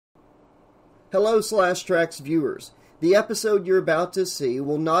Hello, Slash Trax viewers. The episode you're about to see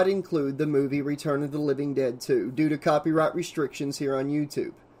will not include the movie Return of the Living Dead 2 due to copyright restrictions here on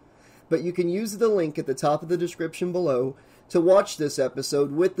YouTube. But you can use the link at the top of the description below to watch this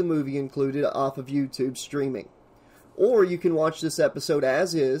episode with the movie included off of YouTube streaming. Or you can watch this episode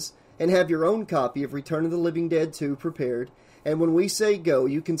as is and have your own copy of Return of the Living Dead 2 prepared, and when we say go,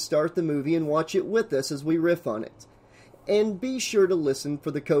 you can start the movie and watch it with us as we riff on it. And be sure to listen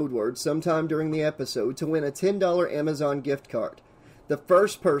for the code word sometime during the episode to win a $10 Amazon gift card. The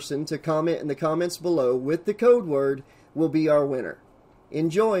first person to comment in the comments below with the code word will be our winner.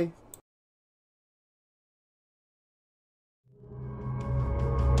 Enjoy!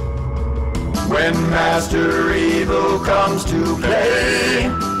 When Master Evil comes to play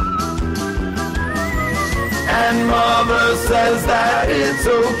and Mother says that it's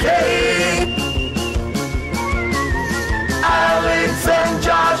okay, Alex and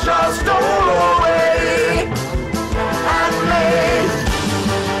Josh are stole away and made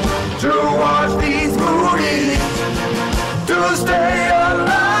to watch these movies to stay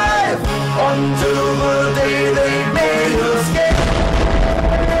alive until the day they may escape.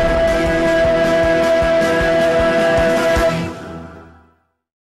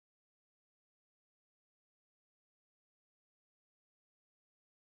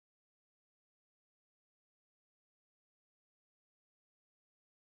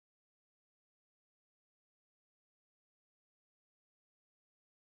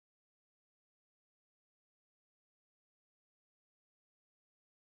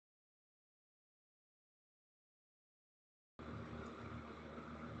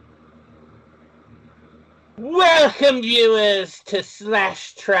 Welcome, viewers, to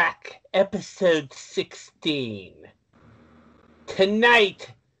Slash Trax, episode 16.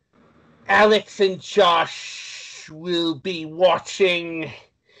 Tonight, Alex and Josh will be watching...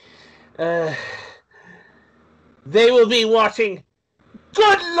 They will be watching...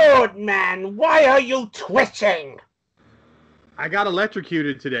 Good Lord, man, why are you twitching? I got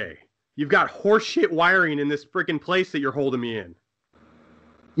electrocuted today. You've got horseshit wiring in this frickin' place that you're holding me in.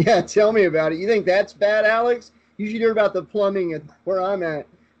 Yeah, tell me about it. You think that's bad, Alex? You should hear about the plumbing at where I'm at.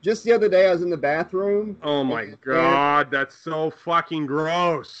 Just the other day, I was in the bathroom. Oh my god, that's so fucking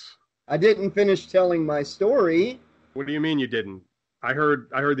gross. I didn't finish telling my story. What do you mean you didn't? I heard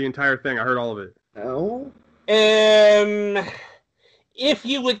the entire thing. I heard all of it. No? If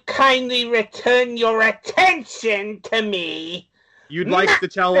you would kindly return your attention to me... You'd like to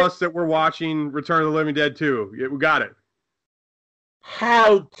tell us that we're watching Return of the Living Dead 2. Yeah, we got it.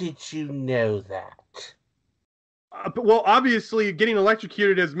 How did you know that? Well, obviously, getting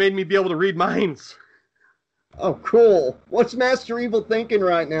electrocuted has made me be able to read minds. Oh, cool. What's Master Evil thinking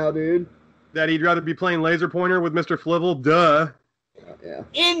right now, dude? That he'd rather be playing laser pointer with Mr. Flivel? Duh. Yeah.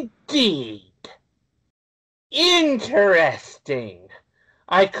 Indeed. Interesting.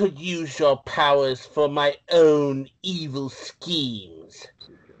 I could use your powers for my own evil schemes.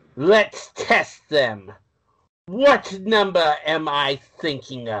 Let's test them. What number am I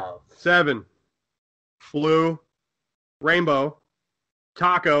thinking of? 7. Flu. Rainbow.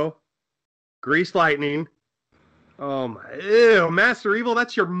 Taco. Grease lightning. Oh my... Ew, Master Evil,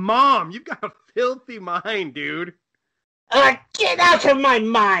 that's your mom! You've got a filthy mind, dude. Get out of my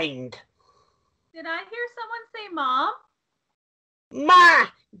mind! Did I hear someone say Mom? Ma!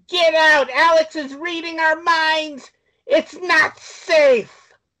 Get out! Alex is reading our minds! It's not safe!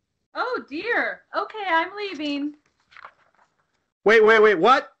 Oh dear. Okay, I'm leaving. Wait,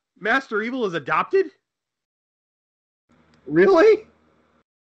 what? Master Evil is adopted? Really?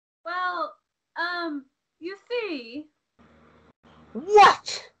 Well, you see...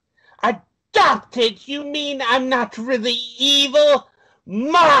 What? Adopted? You mean I'm not really evil?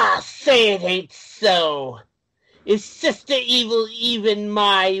 Ma, say it ain't so. Is Sister Evil even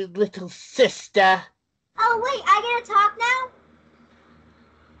my little sister? Oh wait, I get to talk now?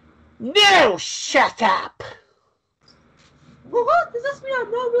 No, shut up! Well, what? Does this mean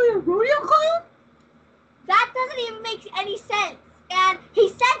I'm not really a rodeo clown? That doesn't even make any sense. And he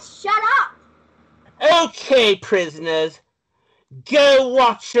said shut up. Okay, prisoners. Go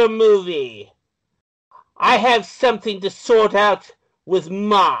watch a movie. I have something to sort out with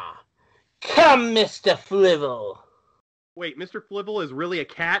Ma. Come, Mr. Flivel. Wait, Mr. Flivel is really a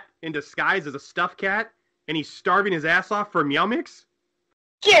cat in disguise as a stuffed cat? And he's starving his ass off for Meow Mix?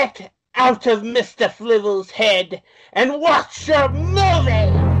 Get out of Mr. Flivel's head and watch your movie!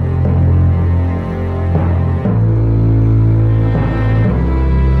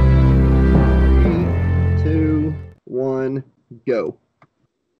 3, 2, 1, go.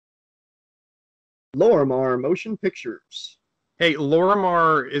 Lorimar Motion Pictures. Hey,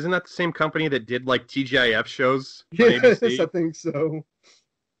 Lorimar, isn't that the same company that did like TGIF shows on Yes, ABC? I think so.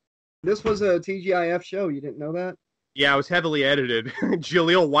 This was a TGIF show. You didn't know that? Yeah, it was heavily edited.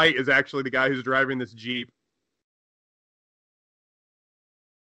 Jaleel White is actually the guy who's driving this Jeep.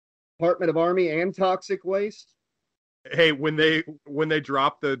 Department of Army and Toxic Waste. Hey, when they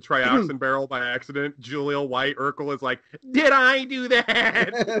drop the trioxin barrel by accident, Jaleel White, Urkel is like, "Did I do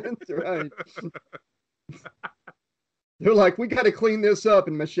that?" That's right. They're like, we got to clean this up,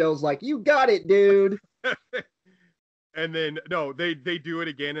 and Michelle's like, you got it, dude. And then no, they do it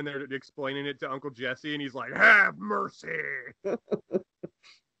again, and they're explaining it to Uncle Jesse, and he's like, "Have mercy."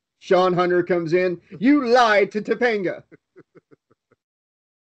 Sean Hunter comes in. You lied to Topanga.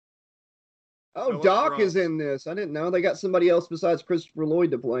 Oh, Philip Doc Rowe. is in this. I didn't know. They got somebody else besides Christopher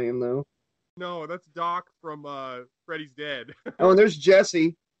Lloyd to play him, though. No, that's Doc from Freddy's Dead. Oh, and there's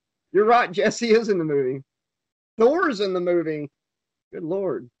Jesse. You're right. Jesse is in the movie. Thor's in the movie. Good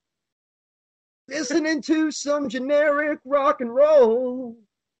Lord. Listening to some generic rock and roll.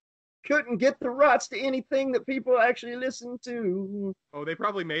 Couldn't get the rights to anything that people actually listen to. Oh, they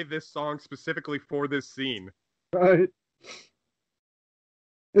probably made this song specifically for this scene. Right.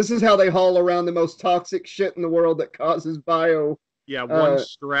 This is how they haul around the most toxic shit in the world that causes bio. Yeah, one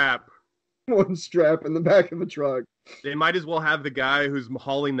strap. One strap in the back of a truck. They might as well have the guy who's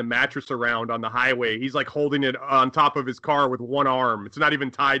hauling the mattress around on the highway. He's like holding it on top of his car with one arm. It's not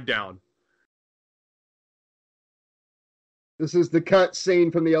even tied down. This is the cut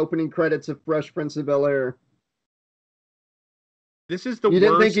scene from the opening credits of Fresh Prince of Bel-Air. This is the You worst.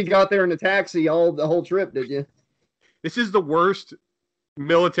 didn't think he got there in a taxi the whole trip, did you? This is the worst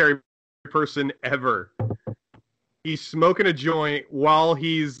military person ever. He's smoking a joint while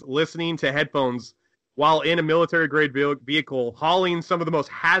he's listening to headphones while in a military-grade vehicle, hauling some of the most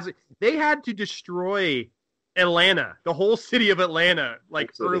hazard. They had to destroy Atlanta, the whole city of Atlanta,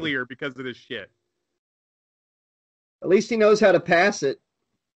 like earlier because of this shit. At least he knows how to pass it.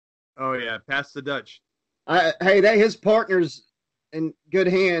 Oh yeah, pass the Dutch. His partner's in good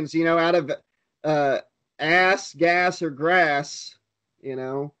hands. You know, out of ass, gas, or grass. You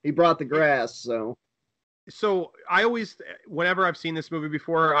know, he brought the grass. So I always, whenever I've seen this movie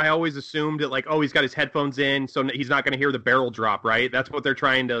before, I always assumed that like, oh, he's got his headphones in, so he's not going to hear the barrel drop, right? That's what they're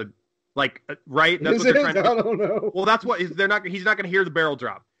trying to, like, right? That's Is what they're it? trying to. I don't know. Well, that's what he's not going to hear the barrel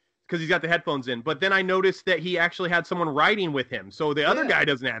drop because he's got the headphones in. But then I noticed that he actually had someone riding with him, so the other guy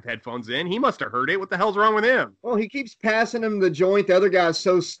doesn't have headphones in. He must have heard it. What the hell's wrong with him? Well, he keeps passing him the joint. The other guy's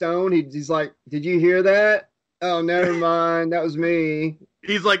so stoned. He's like, "Did you hear that? Oh, never mind. That was me."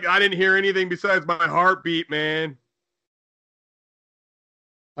 He's like, I didn't hear anything besides my heartbeat, man.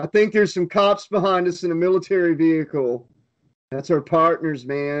 I think there's some cops behind us in a military vehicle. That's our partners,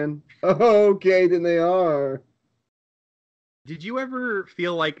 man. Oh, okay, then they are. Did you ever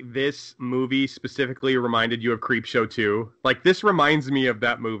feel like this movie specifically reminded you of Creepshow 2? Like, this reminds me of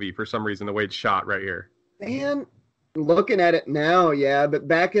that movie for some reason, the way it's shot right here. Man, looking at it now, yeah, but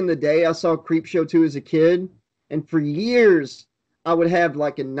back in the day, I saw Creepshow 2 as a kid, and for years, I would have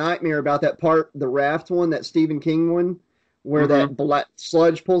like a nightmare about that part, the raft one, that Stephen King one, where that black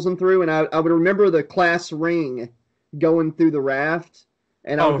sludge pulls them through, and I would remember the class ring going through the raft,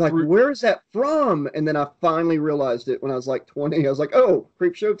 and I was like, where is that from? And then I finally realized it when I was like 20. I was like, oh,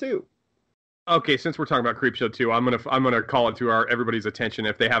 Creepshow 2. Okay, since we're talking about Creepshow 2, I'm gonna call it to everybody's attention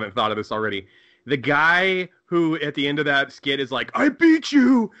if they haven't thought of this already. The guy who at the end of that skit is like, I beat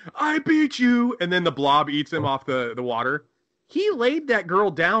you, and then the blob eats him off the water. He laid that girl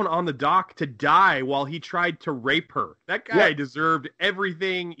down on the dock to die while he tried to rape her. That guy deserved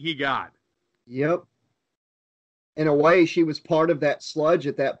everything he got. Yep. In a way, she was part of that sludge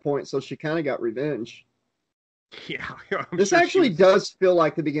at that point, so she kind of got revenge. Yeah. This actually does feel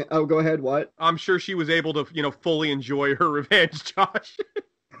like the beginning. Oh, go ahead. What? I'm sure she was able to, fully enjoy her revenge, Josh,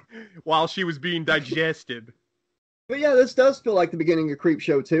 while she was being digested. But yeah, this does feel like the beginning of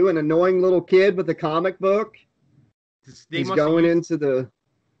Creepshow 2. An annoying little kid with a comic book. He's going into the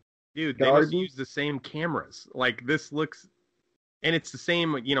Dude, garden. They must use the same cameras. Like, this looks... And it's the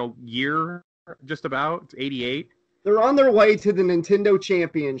same, year, just about. It's 88. They're on their way to the Nintendo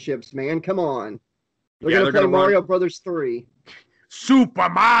Championships, man. Come on. They're going to play Mario Brothers 3. Super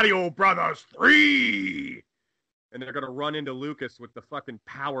Mario Brothers 3! And they're going to run into Lucas with the fucking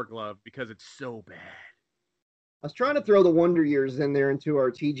Power Glove because it's so bad. I was trying to throw the Wonder Years in there into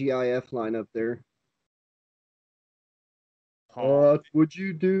our TGIF lineup there. What would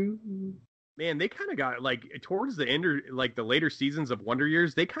you do? Man, they kind of got, like, towards the end, or, like, the later seasons of Wonder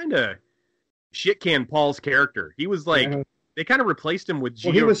Years, they kind of shit-canned Paul's character. He was, like, they kind of replaced him with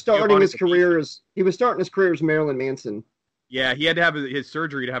he was starting his career as Marilyn Manson. Yeah, he had to have his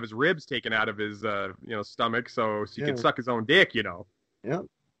surgery to have his ribs taken out of his, stomach so he could suck his own dick, Yep.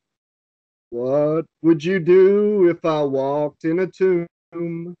 What would you do if I walked in a tomb?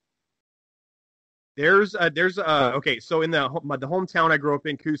 Okay, so in the hometown I grew up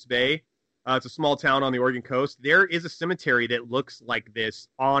in, Coos Bay, it's a small town on the Oregon coast. There is a cemetery that looks like this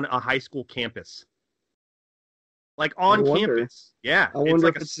on a high school campus. Like on campus. Yeah. I wonder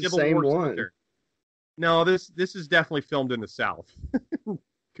like if it's the Civil same War one. cemetery. No, this is definitely filmed in the South.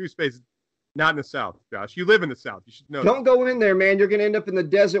 Coos Bay's not in the South, Josh. You live in the South. You should know. Don't go in there, man. You're going to end up in the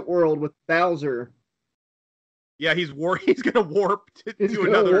desert world with Bowser. Yeah, he's going to warp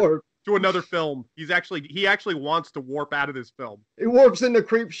to another film. He actually wants to warp out of this film. He warps into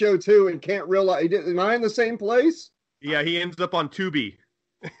Creep Show too and can't realize. Am I in the same place? Yeah, he ends up on Tubi,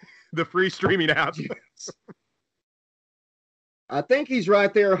 the free streaming app. I think he's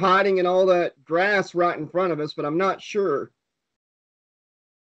right there hiding in all that grass right in front of us, but I'm not sure.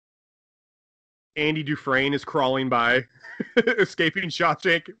 Andy Dufresne is crawling by, escaping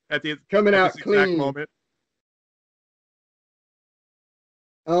Shawshank at this exact moment.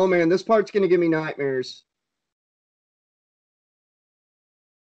 Oh man, this part's going to give me nightmares.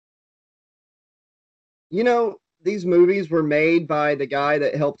 You know, these movies were made by the guy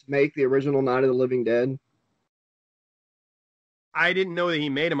that helped make the original Night of the Living Dead. I didn't know that he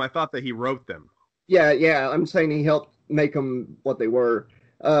made them. I thought that he wrote them. Yeah, I'm saying he helped make them what they were.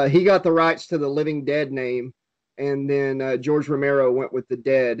 He got the rights to the Living Dead name, and then George Romero went with the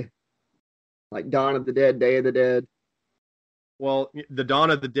Dead, like Dawn of the Dead, Day of the Dead. Well, the Dawn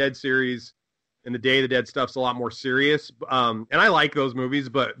of the Dead series and the Day of the Dead stuff's a lot more serious, and I like those movies,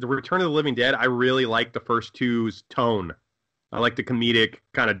 but the Return of the Living Dead, I really like the first two's tone. I like the comedic,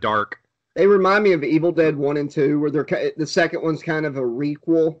 kind of dark. They remind me of Evil Dead 1 and 2, where the second one's kind of a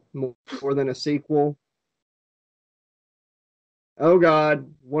requel more than a sequel. Oh God,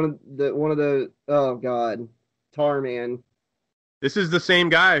 Tarman. This is the same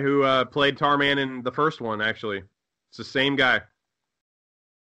guy who played Tarman in the first one, actually. It's the same guy.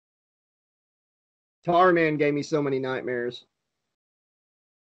 Tarman gave me so many nightmares.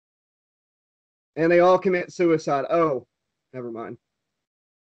 And they all commit suicide. Oh, never mind.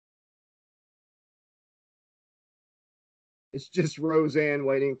 It's just Roseanne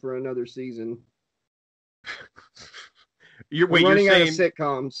waiting for another season. You're running saying, out of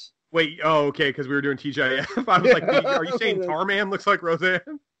sitcoms. Wait, okay, because we were doing TGIF. I was like, are you saying Tarman looks like Roseanne?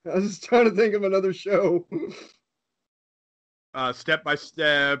 I was just trying to think of another show. Step by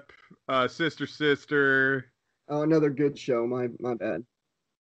Step, Sister Sister. Oh, another good show. My bad.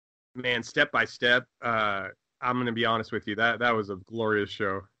 Man, Step by Step. I'm gonna be honest with you. That was a glorious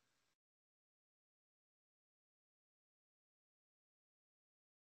show.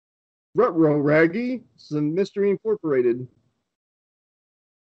 Ruh-roh, Raggy. Some Mystery Incorporated.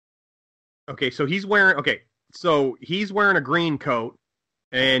 Okay, so he's wearing a green coat,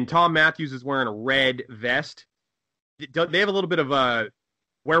 and Tom Matthews is wearing a red vest. They have a little bit of a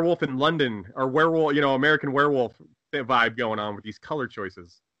Werewolf in London or American Werewolf vibe going on with these color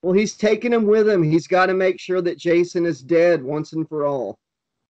choices. Well, he's taking him with him. He's got to make sure that Jason is dead once and for all.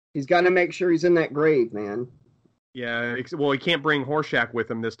 He's got to make sure he's in that grave, man. Yeah, well, he can't bring Horshack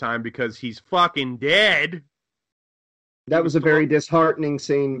with him this time because he's fucking dead. That was a very disheartening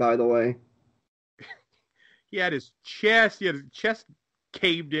scene, by the way. He had his chest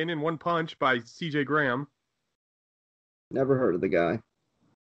caved in one punch by C.J. Graham. Never heard of the guy.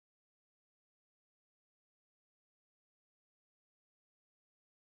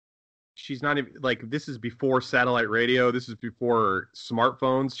 She's not even, this is before satellite radio. This is before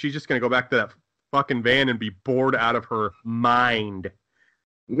smartphones. She's just going to go back to that fucking van and be bored out of her mind.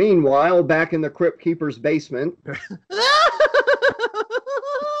 Meanwhile, back in the Crypt Keeper's basement.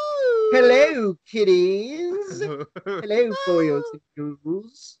 Hello, kitties. Hello, boys and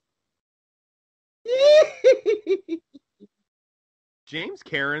girls. James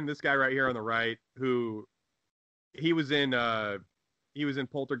Karen, this guy right here on the right, who he was in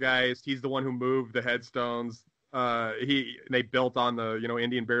Poltergeist. He's the one who moved the headstones. They built on the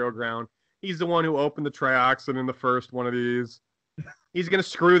Indian burial ground. He's the one who opened the trioxin in the first one of these. He's gonna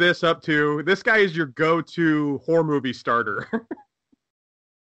screw this up too. This guy is your go-to horror movie starter.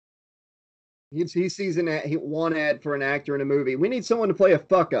 He sees one ad for an actor in a movie. We need someone to play a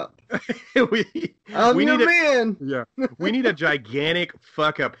fuck up. we need man. Yeah. We need a gigantic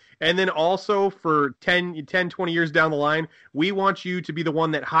fuck up. And then also for 10, 20 years down the line, we want you to be the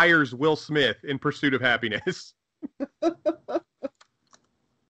one that hires Will Smith in Pursuit of Happiness.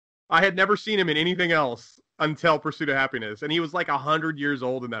 I had never seen him in anything else until Pursuit of Happiness. And he was like 100 years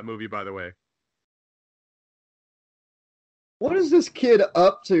old in that movie, by the way. What is this kid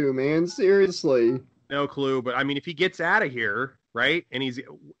up to, man? Seriously. No clue, but I mean, if he gets out of here, right, and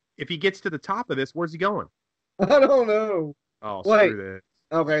if he gets to the top of this, where's he going? I don't know. Oh, Wait. screw this.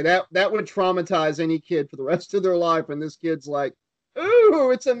 Okay, that would traumatize any kid for the rest of their life. And this kid's like, "Ooh,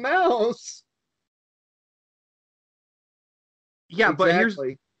 it's a mouse." Yeah, but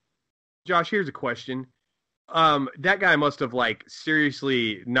Exactly. Here's a question. That guy must have like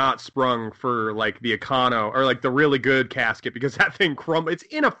seriously not sprung for like the Econo or like the really good casket because that thing crumbled. It's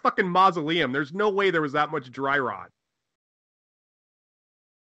in a fucking mausoleum. There's no way there was that much dry rot.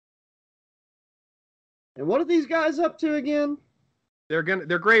 And what are these guys up to again? They're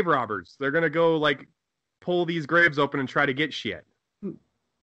grave robbers. They're gonna go like pull these graves open and try to get shit.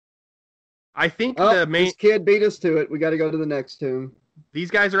 I think This kid beat us to it. We got to go to the next tomb. These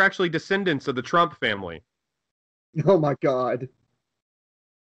guys are actually descendants of the Trump family. Oh my God.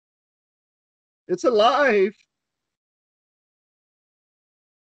 It's alive.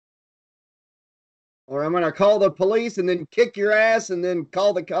 Or I'm going to call the police and then kick your ass and then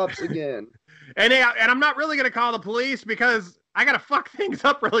call the cops again. And I'm not really going to call the police because I got to fuck things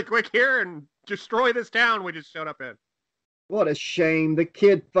up really quick here and destroy this town we just showed up in. What a shame. The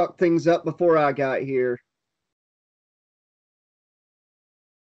kid fucked things up before I got here.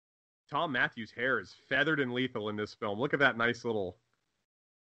 Tom Matthews' hair is feathered and lethal in this film. Look at that nice little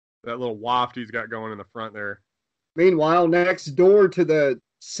waft he's got going in the front there. Meanwhile, next door to the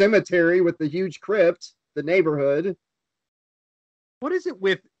cemetery with the huge crypt, the neighborhood. What is it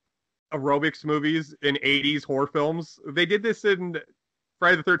with aerobics movies in 80s horror films? They did this in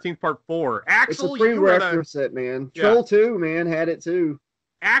Friday the 13th Part 4. Axel, it's a prerequisite, man. Yeah. Troll 2, man, had it too.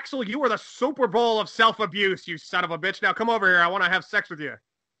 Axel, you were the Super Bowl of self-abuse, you son of a bitch. Now come over here. I want to have sex with you.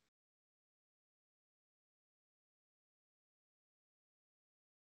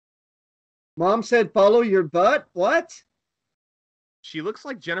 Mom said follow your butt? What? She looks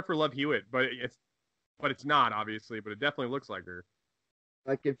like Jennifer Love Hewitt, but it's not, obviously, but it definitely looks like her.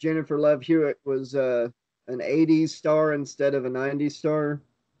 Like if Jennifer Love Hewitt was an 80s star instead of a 90s star?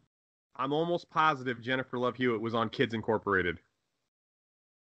 I'm almost positive Jennifer Love Hewitt was on Kids Incorporated.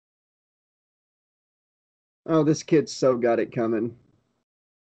 Oh, this kid's so got it coming.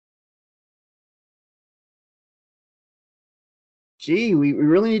 Gee, we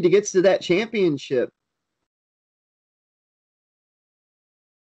really need to get to that championship.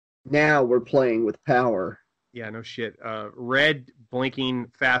 Now we're playing with power. Yeah, no shit. Red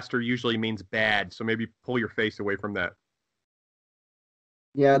blinking faster usually means bad, so maybe pull your face away from that.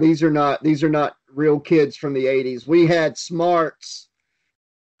 Yeah, these are not real kids from the 80s. We had smarts.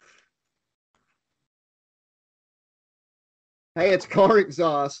 Hey, it's car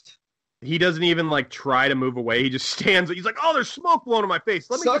exhaust. He doesn't even like try to move away. He just stands. He's like, "Oh, there's smoke blowing in my face.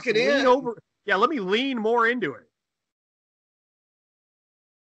 Let me suck it in." Over. Yeah, let me lean more into it.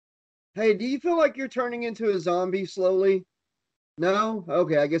 Hey, do you feel like you're turning into a zombie slowly? No?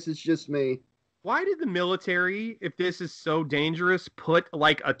 Okay, I guess it's just me. Why did the military, if this is so dangerous, put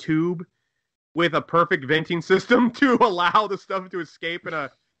like a tube with a perfect venting system to allow the stuff to escape in a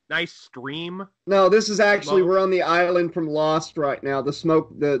nice stream? No, this is actually, we're on the island from Lost right now. The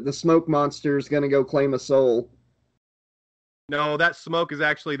smoke monster is going to go claim a soul. No, that smoke is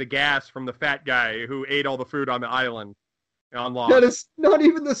actually the gas from the fat guy who ate all the food on the island on Lost. That is not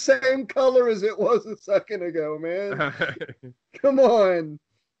even the same color as it was a second ago, man. Come on.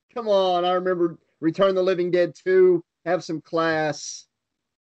 I remember Return of the Living Dead 2. Have some class.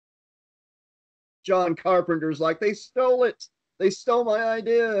 John Carpenter's like, they stole it. They stole my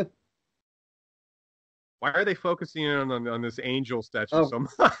idea. Why are they focusing on this angel statue so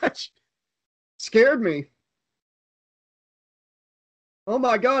much? Scared me. Oh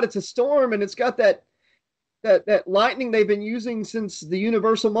my God, it's a storm and it's got that lightning they've been using since the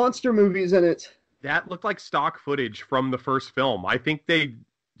Universal Monster movies in it. That looked like stock footage from the first film. I think they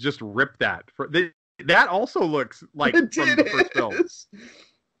just ripped that. That also looks like from the first film.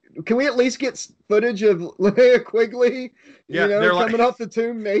 Can we at least get footage of Linnea Quigley, coming off the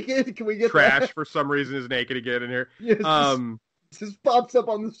tomb naked? Can we get Trash that? For some reason is naked again in here. Yes, just pops up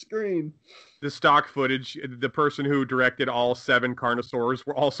on the screen. The stock footage, the person who directed all 7 Carnosaurs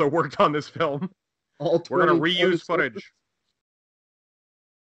also worked on this film. We're going to reuse footage.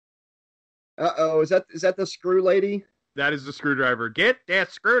 Uh-oh, is that the screw lady? That is the screwdriver. Get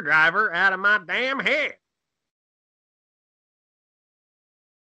that screwdriver out of my damn head.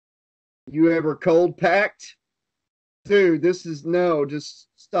 You ever cold packed? Dude, just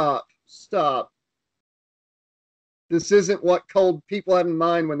stop. This isn't what cold people have in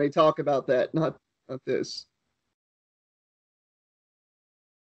mind when they talk about that. Not this.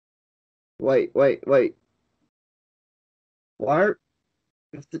 Wait. Why are,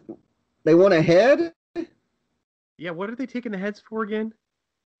 they want a head? Yeah, what are they taking the heads for again?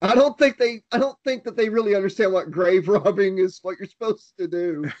 I don't think that they really understand what grave robbing is, what you're supposed to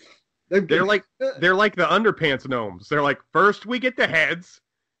do. They're like the underpants gnomes. They're like, first we get the heads,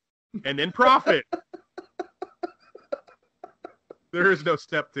 and then profit. There is no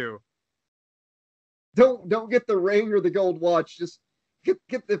step 2. Don't get the ring or the gold watch. Just get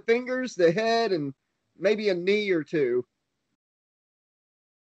the fingers, the head, and maybe a knee or two.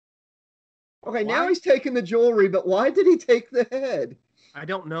 Okay, now he's taking the jewelry, but why did he take the head? I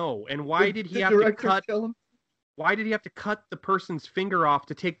don't know. And why did he the have to director cut? tell him? Why did he have to cut the person's finger off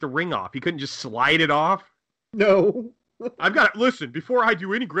to take the ring off? He couldn't just slide it off? No. I've got to listen. Before I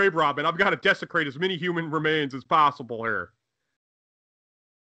do any grave robbing, I've got to desecrate as many human remains as possible here.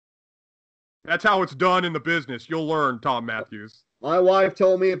 That's how it's done in the business. You'll learn, Tom Matthews. My wife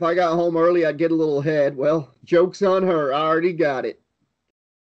told me if I got home early, I'd get a little head. Well, joke's on her. I already got it.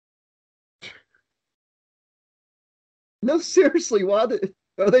 No, seriously, why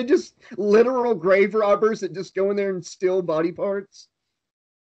are they just literal grave robbers that just go in there and steal body parts?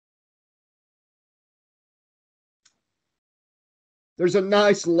 There's a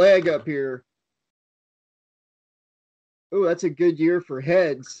nice leg up here. Oh, that's a good year for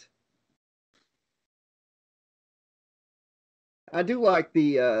heads. I do like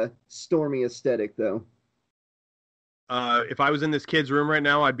the stormy aesthetic, though. If I was in this kid's room right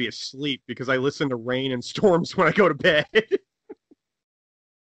now, I'd be asleep because I listen to rain and storms when I go to bed.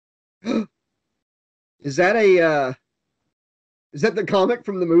 Is that the comic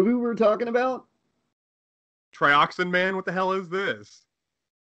from the movie we were talking about? Trioxin Man, what the hell is this?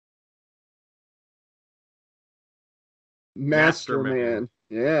 Master Man.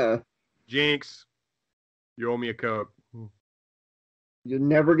 Yeah. Jinx, you owe me a Coke. You're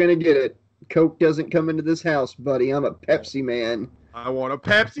never going to get it. Coke doesn't come into this house, buddy. I'm a Pepsi man. I want a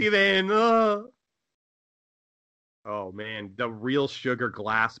Pepsi then. Oh, man. The real sugar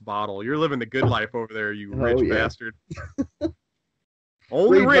glass bottle. You're living the good life over there, you rich bastard.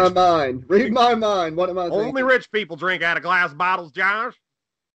 Read my mind. Read my mind. What am I thinking? Only rich people drink out of glass bottles, Josh.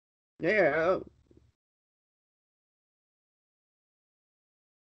 Yeah.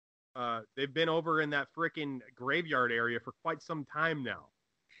 They've been over in that frickin' graveyard area for quite some time now.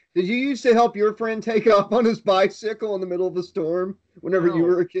 Did you used to help your friend take off on his bicycle in the middle of a storm whenever you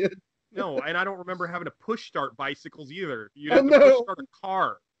were a kid? No, and I don't remember having to push start bicycles either. You'd have to push start a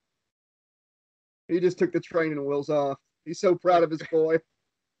car. He just took the training wheels off. He's so proud of his boy.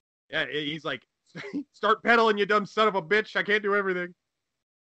 Yeah, he's like, start pedaling, you dumb son of a bitch. I can't do everything.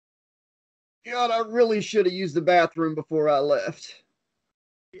 God, I really should have used the bathroom before I left.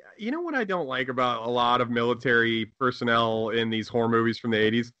 You know what I don't like about a lot of military personnel in these horror movies from the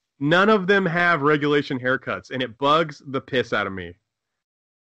 80s? None of them have regulation haircuts, and it bugs the piss out of me.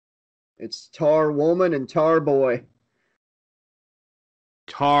 It's Tar Woman and Tar Boy.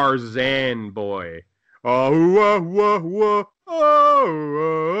 Tarzan Boy. Oh.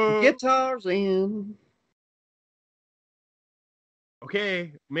 Guitars in.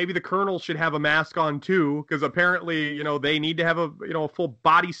 Okay, maybe the colonel should have a mask on too, because apparently, they need to have a full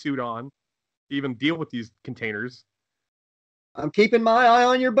bodysuit on to even deal with these containers. I'm keeping my eye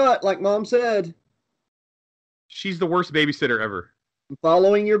on your butt, like Mom said. She's the worst babysitter ever. I'm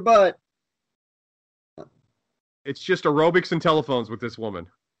following your butt. It's just aerobics and telephones with this woman.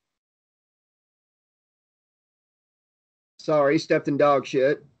 Sorry, stepped in dog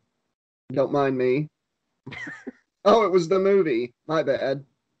shit. Don't mind me. Oh, it was the movie. My bad.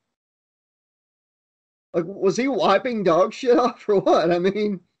 Like, was he wiping dog shit off or what? I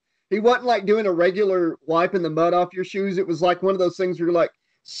mean, he wasn't like doing a regular wiping the mud off your shoes. It was like one of those things where you're like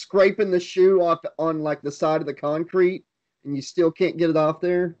scraping the shoe off on like the side of the concrete and you still can't get it off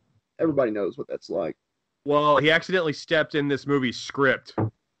there. Everybody knows what that's like. Well, he accidentally stepped in this movie's script.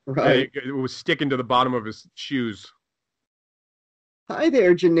 Right. It was sticking to the bottom of his shoes. Hi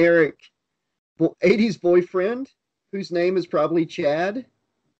there, generic 80s boyfriend, whose name is probably Chad.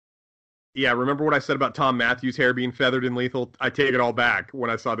 Yeah, remember what I said about Tom Matthews' hair being feathered in Lethal? I take it all back when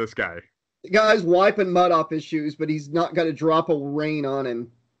I saw this guy. The guy's wiping mud off his shoes, but he's not got a drop of rain on him.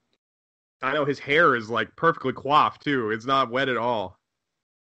 I know his hair is like perfectly coiffed too. It's not wet at all.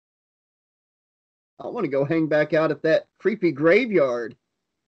 I want to go hang back out at that creepy graveyard.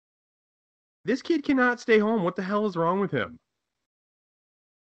 This kid cannot stay home. What the hell is wrong with him?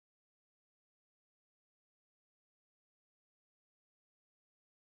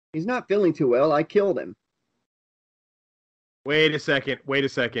 He's not feeling too well. I killed him. Wait a second.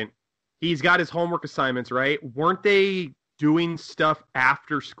 He's got his homework assignments, right? Weren't they doing stuff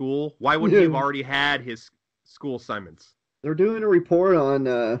after school? Why wouldn't he have already had his school assignments? They're doing a report on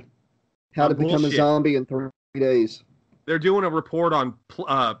how to become a bullshit. zombie in 3 days. They're doing a report on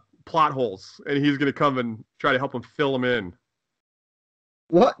plot holes, and he's going to come and try to help them fill them in.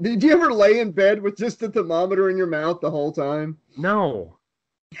 What? Did you ever lay in bed with just a thermometer in your mouth the whole time? No.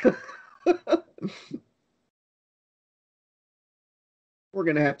 We're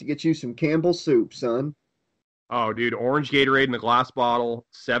going to have to get you some Campbell soup, son. Oh, dude, orange Gatorade in a glass bottle,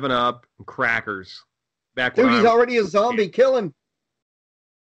 7-Up, and crackers. Back Dude, when he's already a zombie. Kill him.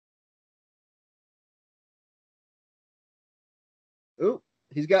 Ooh,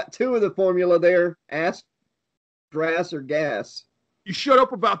 he's got 2 of the formula there. Ass, grass, or gas. You shut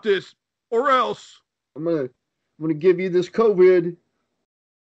up about this, or else. I'm gonna give you this COVID.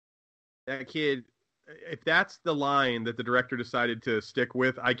 That kid, if that's the line that the director decided to stick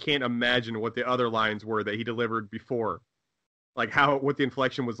with, I can't imagine what the other lines were that he delivered before. Like what the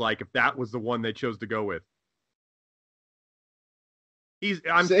inflection was like if that was the one they chose to go with.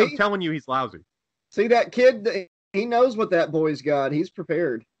 I'm telling you, he's lousy. See that kid? He knows what that boy's got. He's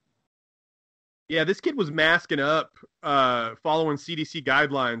prepared. Yeah, this kid was masking up, following CDC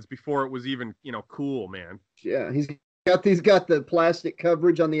guidelines before it was even, cool, man. Yeah, he's got the plastic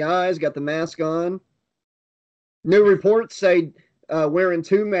coverage on the eyes, got the mask on. New reports say wearing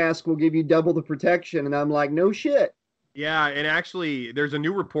 2 masks will give you double the protection, and I'm like, no shit. Yeah, and actually, there's a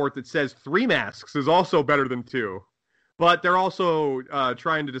new report that says 3 masks is also better than 2. But they're also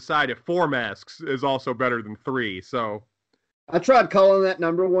trying to decide if 4 masks is also better than 3, so... I tried calling that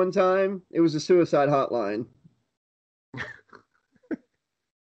number one time. It was a suicide hotline.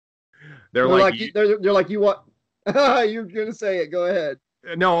 They're like, you what? You're gonna say it. Go ahead.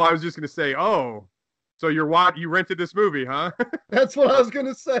 No, I was just gonna say, oh, so you rented this movie, huh? That's what I was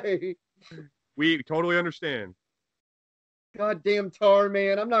gonna say. We totally understand. Goddamn tar,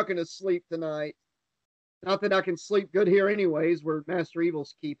 man! I'm not gonna sleep tonight. Not that I can sleep good here, anyways. Where Master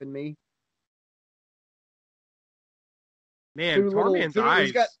Evil's keeping me. Man, Tarman's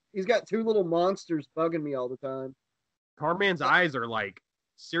eyes. He's got 2 little monsters bugging me all the time. Tarman's eyes are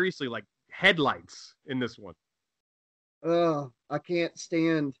seriously like headlights in this one. Oh, I can't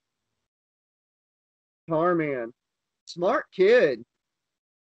stand Tarman. Smart kid.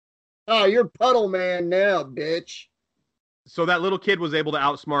 Oh, you're Puddle Man now, bitch. So that little kid was able to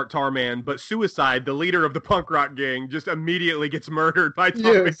outsmart Tarman, but Suicide, the leader of the punk rock gang, just immediately gets murdered by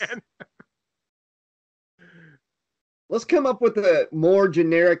Tarman. Yes. Let's come up with more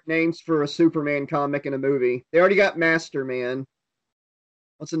generic names for a Superman comic in a movie. They already got Master Man.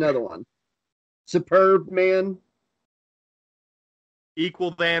 What's another one? Superb Man.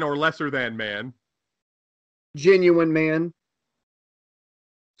 Equal than or lesser than man. Genuine Man.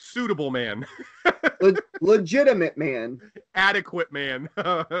 Suitable Man. Legitimate Man. Adequate Man.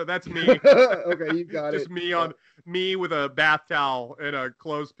 That's me. Okay, you got Just it. Me with a bath towel and a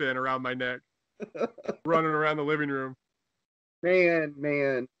clothespin around my neck. Running around the living room.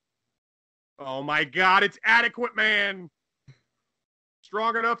 Man. Oh my God, it's Adequate Man.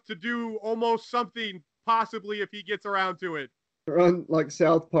 Strong enough to do almost something, possibly if he gets around to it. Run like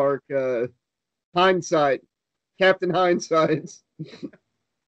South Park. Hindsight. Captain Hindsight.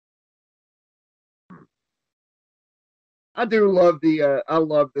 I do love I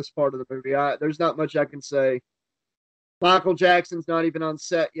love this part of the movie. There's not much I can say. Michael Jackson's not even on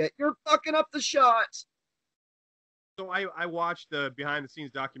set yet. You're fucking up the shots. So I watched the behind the scenes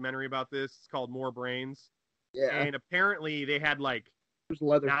documentary about this. It's called More Brains. Yeah. And apparently they had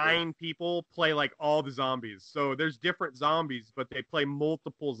 9 people play all the zombies. So there's different zombies, but they play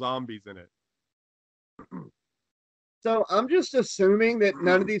multiple zombies in it. So I'm just assuming that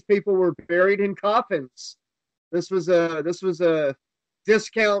none of these people were buried in coffins. This was a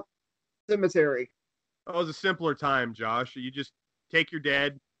discount cemetery. It was a simpler time, Josh. You just take your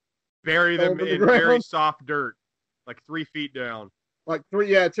dead, bury them in very soft dirt, 3 feet down. 2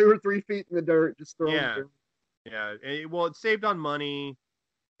 or 3 feet in the dirt. Just throw them. Yeah. It saved on money,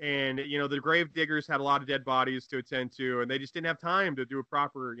 and the grave diggers had a lot of dead bodies to attend to, and they just didn't have time to do a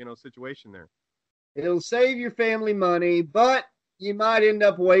proper situation there. It'll save your family money, but you might end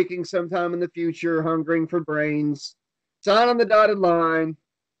up waking sometime in the future, hungering for brains. Sign on the dotted line.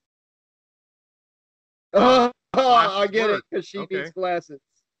 I get it, because she needs glasses.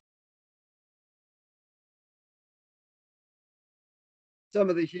 Some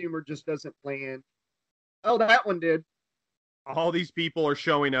of the humor just doesn't land. Oh, that one did. All these people are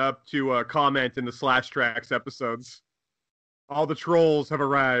showing up to comment in the Slash Trax episodes. All the trolls have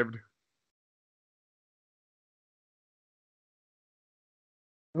arrived.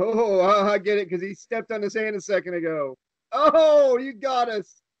 Oh, I get it, because he stepped on his hand a second ago. Oh, you got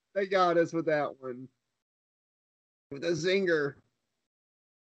us. They got us with that one. with a zinger.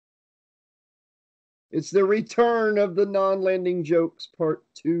 It's the return of the non-landing jokes part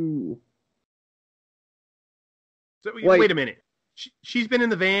 2. So wait a minute. She's been in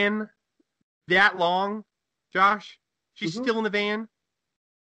the van that long, Josh? She's still in the van?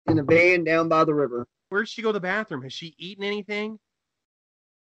 In a van down by the river. Where'd she go to the bathroom? Has she eaten anything?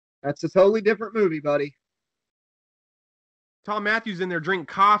 That's a totally different movie, buddy. Tom Matthews in there drinking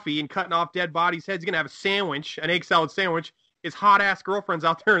coffee and cutting off dead bodies' heads. He's going to have a sandwich, an egg salad sandwich. His hot-ass girlfriend's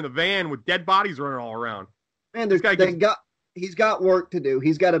out there in the van with dead bodies running all around. Man, he's got work to do.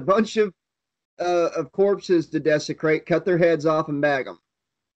 He's got a bunch of corpses to desecrate, cut their heads off, and bag them.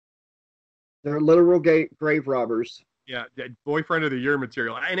 They're literal grave robbers. Yeah, boyfriend of the year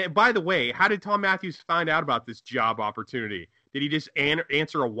material. And by the way, how did Tom Matthews find out about this job opportunity? Did he just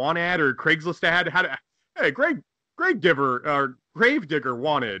answer a want ad or Craigslist ad? Hey, grave digger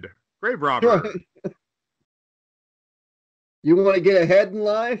wanted, grave robber. Right. You want to get ahead in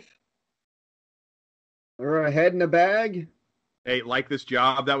life? Or a head in a bag? Hey, like this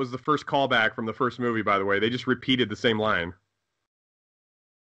job? That was the first callback from the first movie, by the way. They just repeated the same line.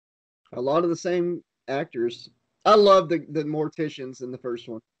 A lot of the same actors. I love the morticians in the first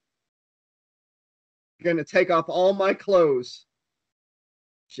one. Gonna take off all my clothes.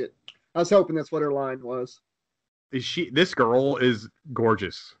 Shit. I was hoping that's what her line was. This girl is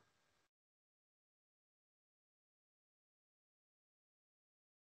gorgeous.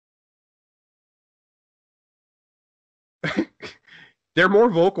 They're more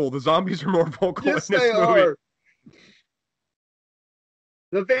vocal. The zombies are more vocal in this movie. Are.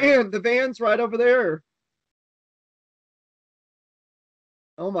 The van's right over there.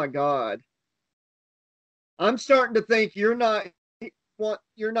 Oh my God. I'm starting to think you're not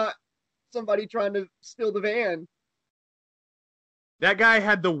somebody trying to steal the van. That guy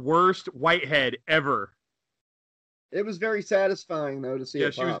had the worst white head ever. It was very satisfying though to see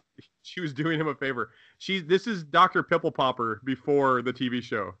it pop. She was doing him a favor. This is Dr. Pimple Popper before the TV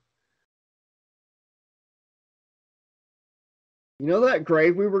show. You know that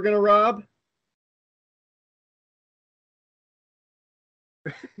grave we were gonna rob?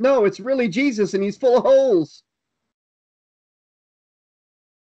 No, it's really Jesus and he's full of holes.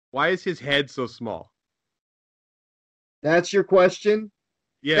 Why is his head so small? That's your question?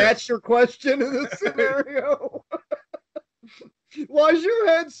 Yes. That's your question in this scenario? Why is your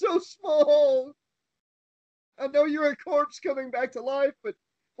head so small? I know you're a corpse coming back to life, but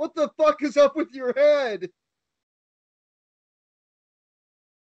what the fuck is up with your head?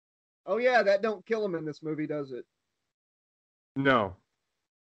 Oh yeah, that don't kill him in this movie, does it? No.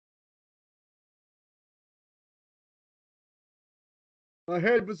 My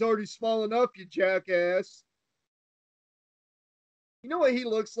head was already small enough, you jackass. You know what he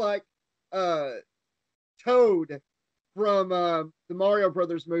looks like? Toad from the Mario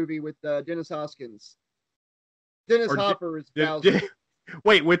Brothers movie with Dennis Hoskins. Dennis Hopper is Bowser.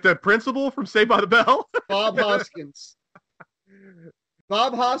 Wait, with the principal from Saved by the Bell? Bob Hoskins.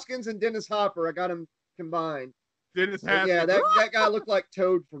 Bob Hoskins and Dennis Hopper. I got them combined. Dennis Hoskins. Yeah, that guy looked like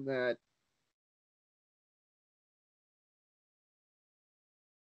Toad from that.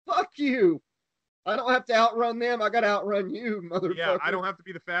 Fuck you. I don't have to outrun them. I got to outrun you, motherfucker. Yeah, I don't have to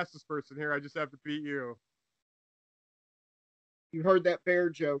be the fastest person here. I just have to beat you. You heard that bear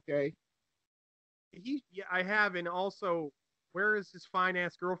joke, eh? Yeah, I have. And also, where is his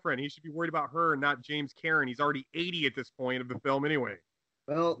fine-ass girlfriend? He should be worried about her and not James Cameron. He's already 80 at this point of the film anyway.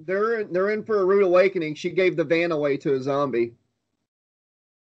 Well, they're in for a rude awakening. She gave the van away to a zombie.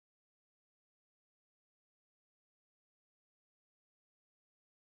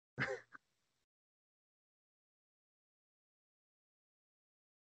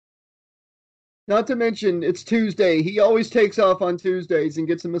 Not to mention, it's Tuesday. He always takes off on Tuesdays and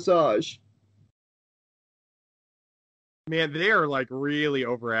gets a massage. Man, they are like really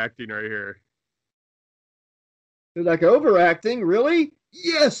overacting right here. They're like, overacting? Really?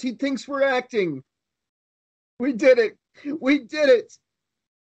 Yes, he thinks we're acting. We did it. We did it.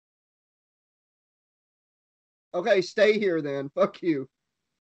 Okay, stay here then. Fuck you.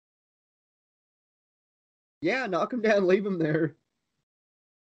 Yeah, knock him down. Leave him there.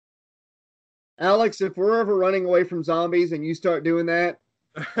 Alex, if we're ever running away from zombies and you start doing that,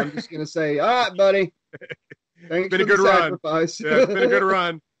 I'm just going to say, all right, buddy. Thanks been for a good the run. sacrifice. Yeah, it's been a good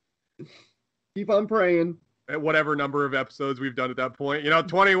run. Keep on praying. At whatever number of episodes we've done at that point.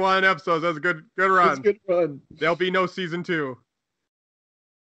 21 episodes. That's a good run. That's a good run. There'll be no season 2.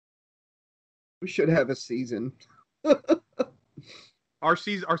 We should have a season. Our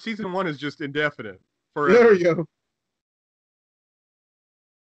season 1 is just indefinite. Forever. There you go.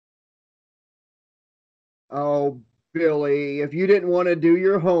 Oh, Billy, if you didn't want to do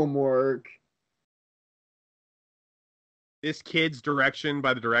your homework. This kid's direction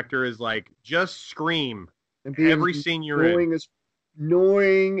by the director is like, just scream And be every scene you're in. as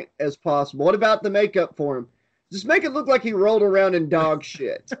annoying as possible. What about the makeup for him? Just make it look like he rolled around in dog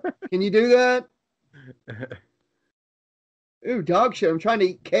shit. Can you do that? Ooh, dog shit. I'm trying to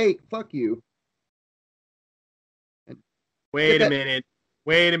eat cake. Fuck you. Wait a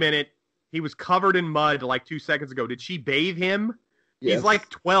minute. He was covered in mud like 2 seconds ago. Did she bathe him? Yes. He's like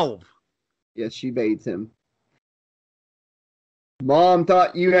 12. Yes, she bathed him. Mom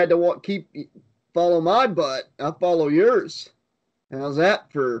thought you had to follow my butt. I follow yours. How's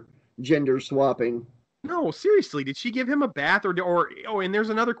that for gender swapping? No, seriously, did she give him a bath and there's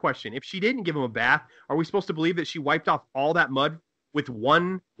another question. If she didn't give him a bath, are we supposed to believe that she wiped off all that mud with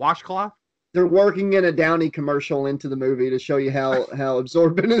one washcloth? They're working in a Downy commercial into the movie to show you how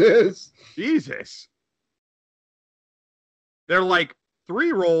absorbent it is. Jesus. They're like,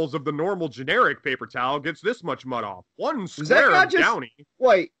 3 rolls of the normal generic paper towel gets this much mud off. 1 square of Downy.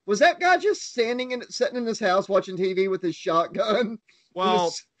 Wait, was that guy just sitting in his house watching TV with his shotgun?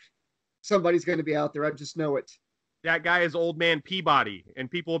 Well, somebody's going to be out there. I just know it. That guy is Old Man Peabody,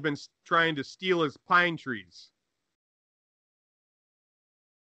 and people have been trying to steal his pine trees.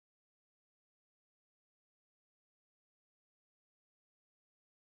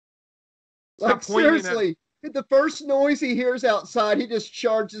 Like, seriously, the first noise he hears outside, he just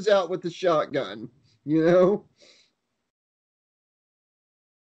charges out with the shotgun. You know?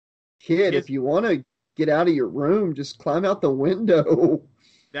 Kid, if you want to get out of your room, just climb out the window.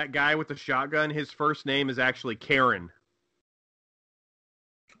 That guy with the shotgun, his first name is actually Karen.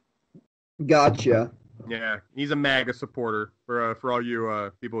 Gotcha. Yeah, he's a MAGA supporter for all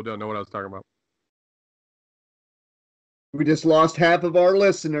you people who don't know what I was talking about. We just lost half of our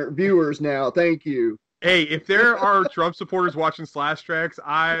viewers now. Thank you. Hey, if there are Trump supporters watching Slash Trax,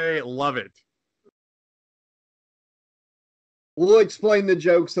 I love it. We'll explain the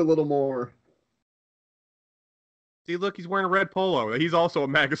jokes a little more. See, look, he's wearing a red polo. He's also a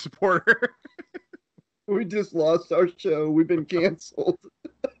MAGA supporter. We just lost our show. We've been canceled.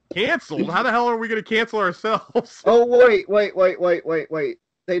 Canceled? How the hell are we going to cancel ourselves? Oh, wait.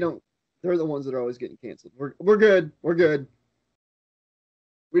 They're the ones that are always getting canceled. We're good. We're good.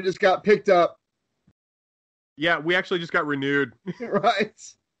 We just got picked up. Yeah, we actually just got renewed. Right.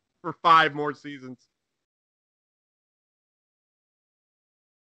 For 5 more seasons.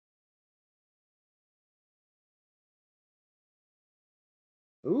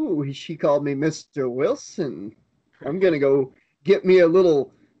 Ooh, she called me Mr. Wilson. I'm going to go get me a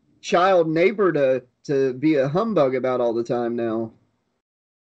little child neighbor to be a humbug about all the time now.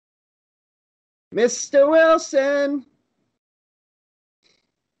 Mr. Wilson!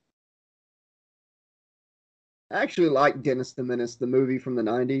 I actually like Dennis the Menace, the movie from the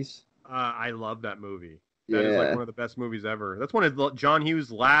 90s. I love that movie. That is like one of the best movies ever. That's one of John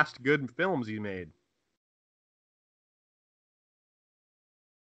Hughes' last good films he made.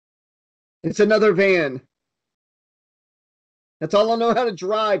 It's another van. That's all I know how to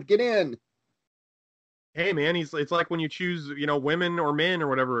drive. Get in. Hey man, it's like when you choose, women or men or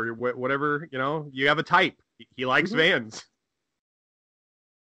whatever, you have a type. He likes vans.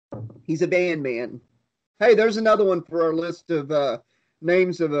 He's a van man. Hey, there's another one for our list of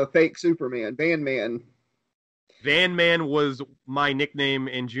names of a fake Superman. Van Man. Van Man was my nickname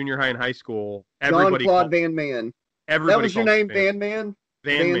in junior high and high school. Jean-Claude Van Man. Everybody that was your name, Van Man?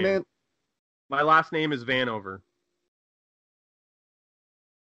 Van Man. My last name is Vanover.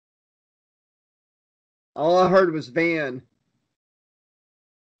 All I heard was van.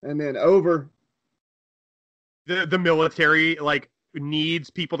 And then over. The military, needs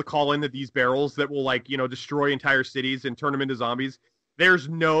people to call into these barrels that will, destroy entire cities and turn them into zombies. There's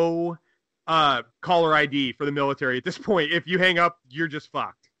no caller ID for the military at this point. If you hang up, you're just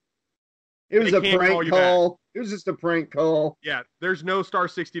fucked. It was a prank call. It was just a prank call. Yeah, there's no Star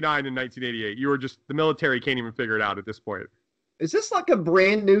 69 in 1988. The military can't even figure it out at this point. Is this like a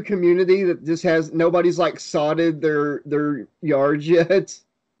brand new community that just nobody's sodded their yards yet?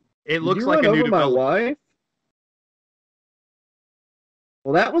 It looks like a new development. My wife?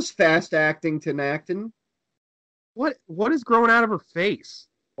 Well, that was fast acting to acting. What is growing out of her face?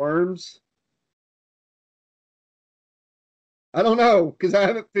 Worms. I don't know, because I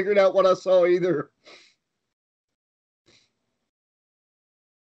haven't figured out what I saw either.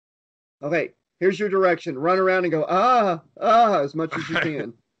 Okay, here's your direction. Run around and go, as much as you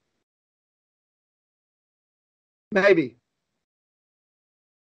can. Maybe.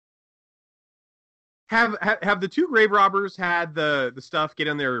 Have the 2 grave robbers had the stuff get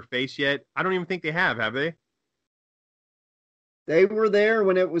in their face yet? I don't even think they have they? They were there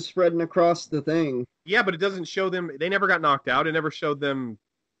when it was spreading across the thing. Yeah, but it doesn't show them. They never got knocked out. It never showed them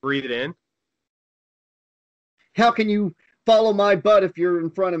breathe it in. How can you follow my butt if you're in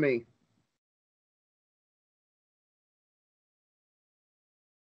front of me?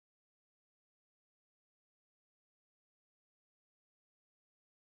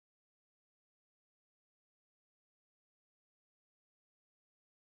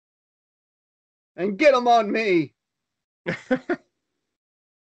 And get them on me. The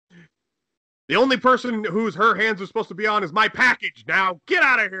only person whose her hands are supposed to be on is my package. Now get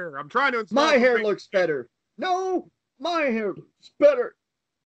out of here. I'm trying to install. My hair looks better. No, my hair looks better.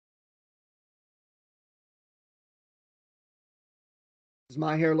 Does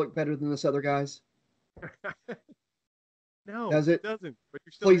my hair look better than this other guy's? No, does it? Doesn't. But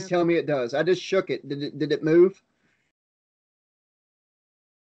you're still Please tell me it does. I just shook it. Did it move?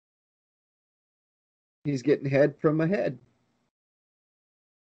 He's getting head from ahead.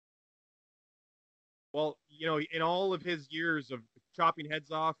 Well, you know, in all of his years of chopping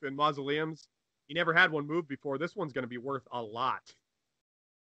heads off in mausoleums, he never had one move before. This one's going to be worth a lot.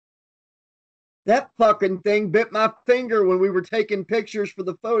 That fucking thing bit my finger when we were taking pictures for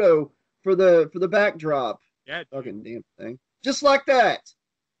the photo for the backdrop. Yeah, fucking damn thing. Just like that.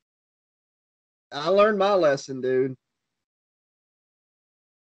 I learned my lesson, dude.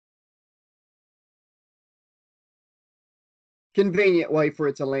 Convenient way for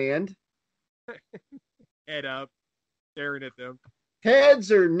it to land. Head up, staring at them.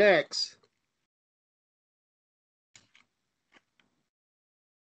 Heads or necks?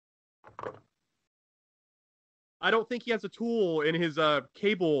 I don't think he has a tool in his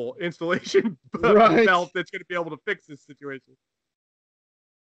cable installation right. belt that's going to be able to fix this situation.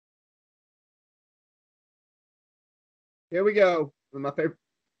 Here we go. My favorite.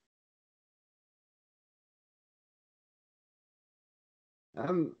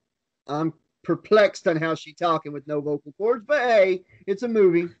 I'm perplexed on how she's talking with no vocal cords, but hey, it's a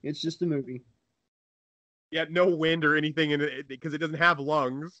movie. It's just a movie. Yeah, no wind or anything in it because it doesn't have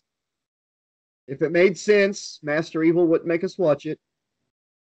lungs. If it made sense, Master Evil wouldn't make us watch it.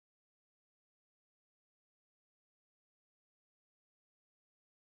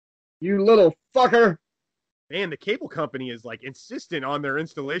 You little fucker. Man, the cable company is like insistent on their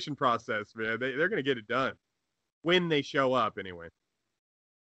installation process, man. They're going to get it done. When they show up, anyway.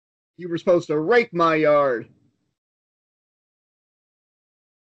 You were supposed to rake my yard.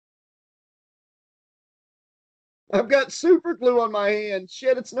 I've got super glue on my hand.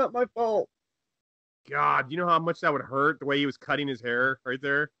 Shit, it's not my fault. God, you know how much that would hurt the way he was cutting his hair right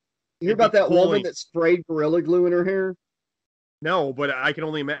there? You hear about that woman that sprayed Gorilla Glue in her hair? No, but I can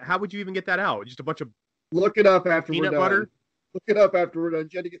only imagine. How would you even get that out? Just a bunch of Look it up after peanut we're done. butter? Look it up after we're done.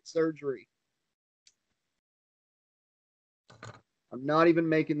 You had to get surgery. I'm not even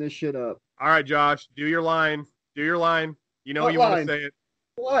making this shit up. All right, Josh, do your line. Do your line. You know what you line? Want to say it.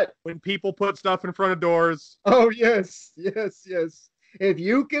 What? When people put stuff in front of doors. Oh, yes, yes, yes. If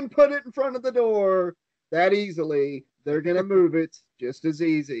you can put it in front of the door that easily, they're going to move it just as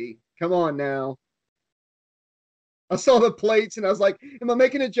easy. Come on now. I saw the plates and I was like, am I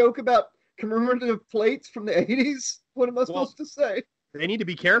making a joke about commemorative plates from the 80s? What am I supposed to say? They need to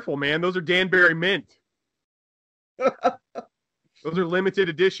be careful, man. Those are Danbury Mint. Those are limited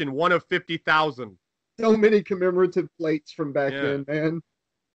edition, one of 50,000. So many commemorative plates from back then, man.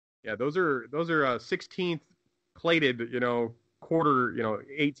 Yeah, those are 16th plated, quarter,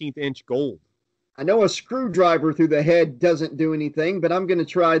 18th inch gold. I know a screwdriver through the head doesn't do anything, but I'm going to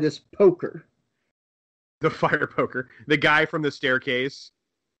try this poker. The fire poker. The guy from the staircase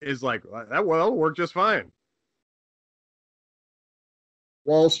is like, that'll work just fine.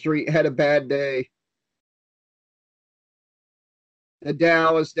 Wall Street had a bad day. The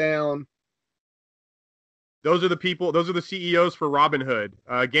Dow is down. Those are the people, those are the CEOs for Robinhood.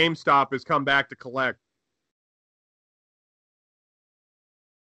 GameStop has come back to collect.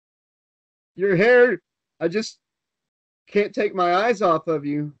 Your hair, I just can't take my eyes off of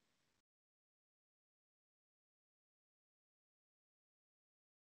you.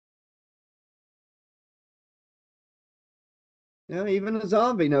 Yeah, even a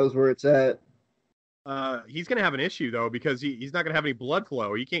zombie knows where it's at. He's going to have an issue, though, because he's not going to have any blood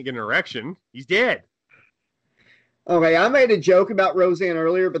flow. He can't get an erection. He's dead. Okay, I made a joke about Roseanne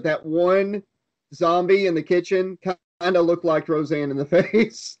earlier, but that one zombie in the kitchen kind of looked like Roseanne in the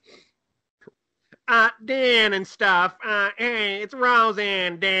face. Dan and stuff. Hey, it's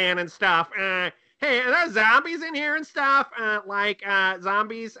Roseanne, Dan and stuff. Hey, are there zombies in here and stuff?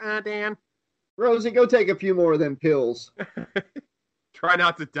 Zombies, Dan? Rosie, go take a few more of them pills. Try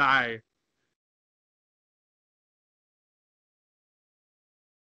not to die.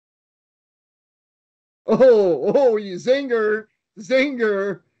 Oh, you zinger,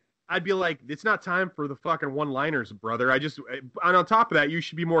 zinger. I'd be like, it's not time for the fucking one-liners, brother. And on top of that, you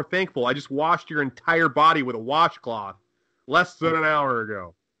should be more thankful. I just washed your entire body with a washcloth less than an hour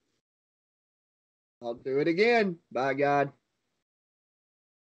ago. I'll do it again. By God.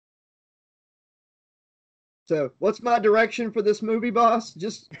 So, what's my direction for this movie, boss?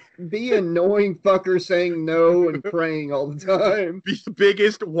 Just be an annoying fucker saying no and praying all the time. Be the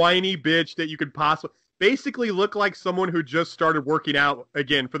biggest whiny bitch that you could possibly... Basically look like someone who just started working out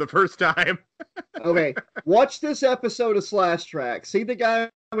again for the first time. Okay, watch this episode of Slash Trax. See the guy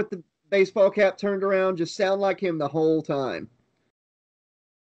with the baseball cap turned around? Just sound like him the whole time.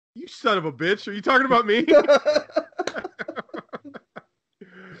 You son of a bitch. Are you talking about me?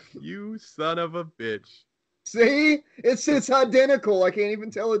 You son of a bitch. See? It's identical. I can't even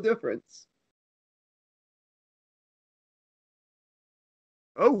tell the difference.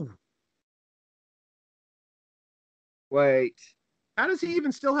 Oh. Wait. How does he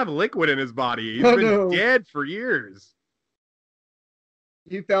even still have liquid in his body? He's I been know. dead for years.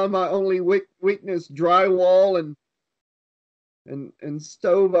 You found my only weakness: drywall and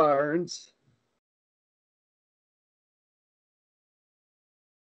stove irons.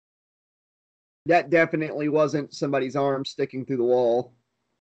 That definitely wasn't somebody's arm sticking through the wall.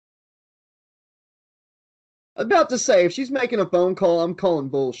 I was about to say, if she's making a phone call, I'm calling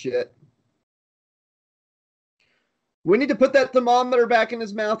bullshit. We need to put that thermometer back in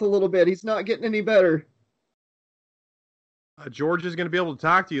his mouth a little bit. He's not getting any better. George is going to be able to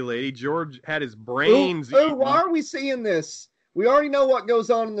talk to you, lady. George had his brains. Ooh, why are we seeing this? We already know what goes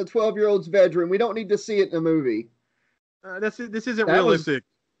on in the 12-year-old's bedroom. We don't need to see it in a movie. This isn't realistic.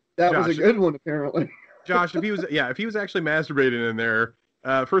 That Josh, was a good one, apparently. Josh, if he was actually masturbating in there,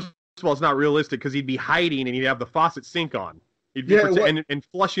 first of all, it's not realistic because he'd be hiding and he'd have the faucet sink on. He'd be and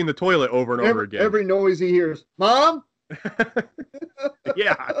flushing the toilet over and over again. Every noise he hears, Mom?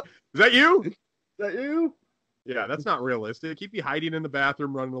 Yeah. Is that you? Is that you? Yeah, that's not realistic. He'd be hiding in the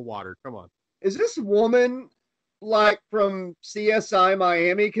bathroom running the water. Come on. Is this woman like from CSI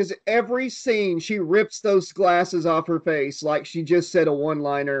Miami? Because every scene she rips those glasses off her face like she just said a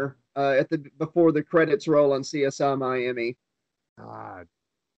one-liner before the credits roll on CSI Miami. God.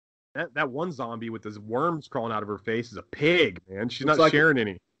 That one zombie with those worms crawling out of her face is a pig, man. She's Looks not like sharing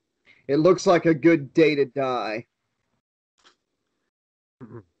any. It looks like a good day to die.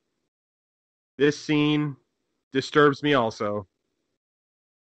 This scene disturbs me also.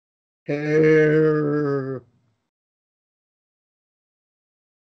 Hair.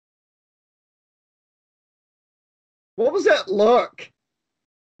 What was that look?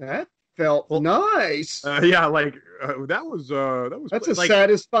 That felt nice. Yeah, that was That's a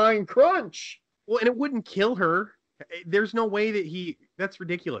satisfying crunch. Well, and it wouldn't kill her. There's no way that that's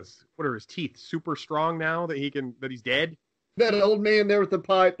ridiculous. What are his teeth? Super strong now that he's dead? That old man there with the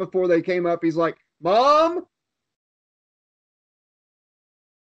pipe before they came up, he's like, Mom?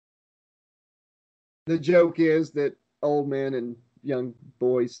 The joke is that old men and young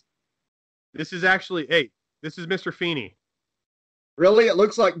boys. This is Mr. Feeney. Really? It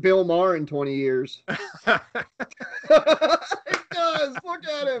looks like Bill Maher in 20 years. It does. Look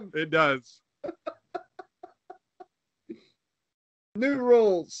at him. It does. New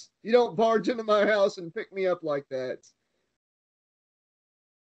rules. You don't barge into my house and pick me up like that.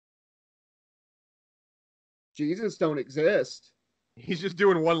 Jesus don't exist. He's just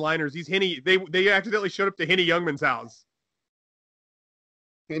doing one-liners. He's Henny. They accidentally showed up to Henny Youngman's house.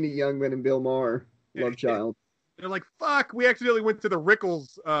 Henny Youngman and Bill Maher. Love child. They're like, fuck, we accidentally went to the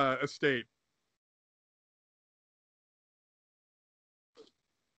Rickles estate.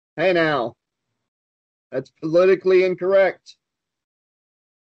 Hey now. That's politically incorrect.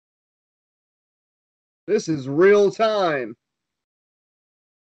 This is real time.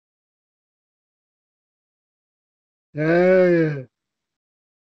 Hey.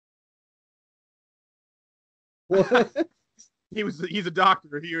 What? He's a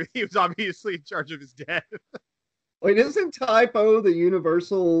doctor. He was obviously in charge of his death. Wait, isn't Typo the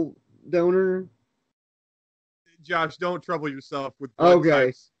universal donor? Josh, don't trouble yourself with Okay.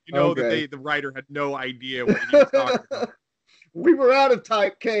 types. You know that the writer had no idea what he was talking about. We were out of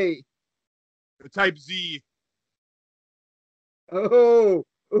type K. The type Z. Oh,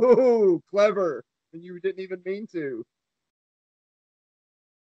 clever. And you didn't even mean to.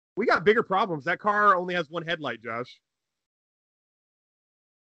 We got bigger problems. That car only has one headlight, Josh.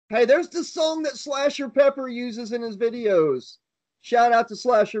 Hey, there's the song that Slasher Pepper uses in his videos. Shout out to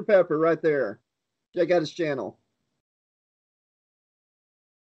Slasher Pepper right there. Check out his channel.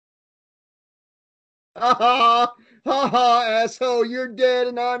 Ha ha, asshole, you're dead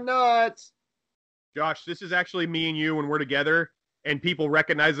and I'm not. Josh, this is actually me and you when we're together, and people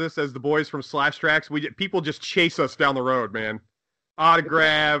recognize us as the boys from Slash Trax. People just chase us down the road, man.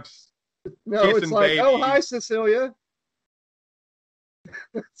 Autographs, No, kissing it's like, babies. oh, hi, Cecilia.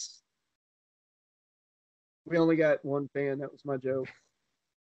 We only got one fan. That was my joke.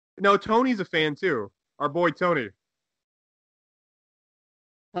 No, Tony's a fan too. Our boy Tony.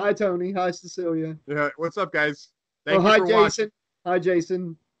 Hi, Tony. Hi, Cecilia. Yeah, what's up, guys? Oh, Thank you hi, for Jason. watching. Hi,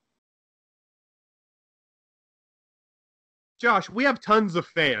 Jason. Josh, we have tons of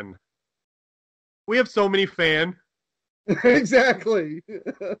fan. We have so many fan. Exactly.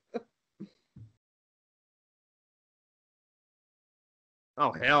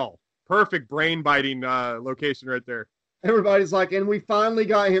 Oh, hell. Perfect brain-biting location right there. Everybody's like, and we finally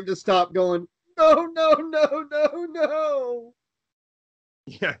got him to stop going, no, no, no, no, no.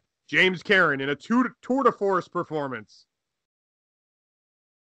 Yeah, James Karen in a tour de force performance.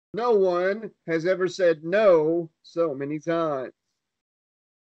 No one has ever said no so many times.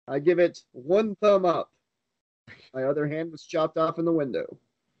 I give it one thumb up. My other hand was chopped off in the window.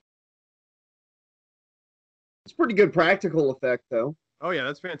 It's pretty good practical effect, though. Oh, yeah,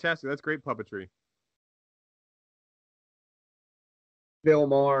 that's fantastic. That's great puppetry. Bill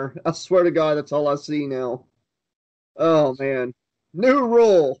Maher. I swear to God, that's all I see now. Oh, man. New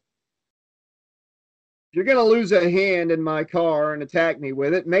rule. If you're going to lose a hand in my car and attack me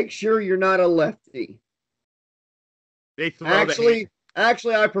with it, make sure you're not a lefty. They throw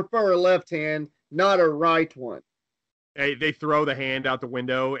Actually, I prefer a left hand, not a right one. they throw the hand out the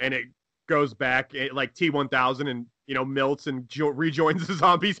window, and it goes back like T-1000 and, melts and rejoins the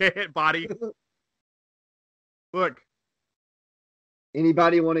zombie's body. Look.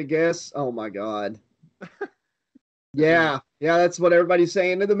 Anybody want to guess? Oh, my God. Yeah, that's what everybody's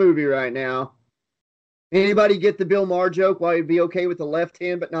saying to the movie right now. Anybody get the Bill Maher joke? Why he'd be okay with the left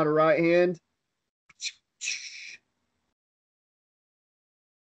hand but not a right hand?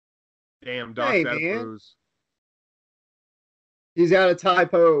 Damn, Doc's Hey, out of man. booze. He's out of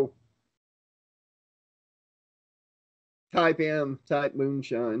typo. Type M, type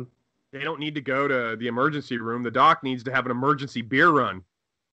moonshine. They don't need to go to the emergency room. The doc needs to have an emergency beer run.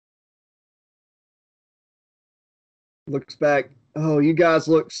 Looks back. Oh, you guys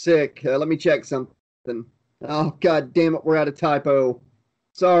look sick. Let me check something. Oh, God damn it, we're out of typo.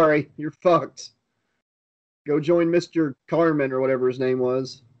 Sorry, you're fucked. Go join Mr. Carmen or whatever his name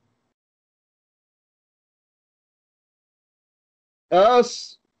was.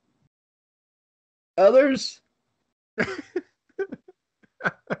 Us. Others.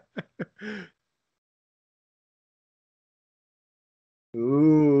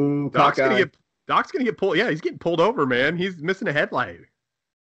 Ooh, Doc's cockeye. gonna get pulled. Yeah, he's getting pulled over, man. He's missing a headlight.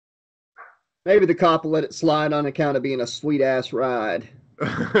 Maybe the cop will let it slide on account of being a sweet ass ride.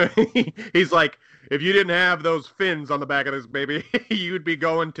 He's like, if you didn't have those fins on the back of this baby, you'd be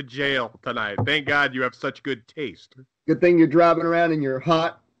going to jail tonight. Thank God you have such good taste. Good thing you're driving around in your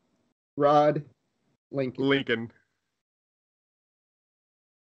hot rod Lincoln.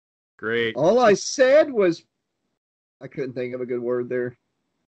 Great. All I said was, I couldn't think of a good word there.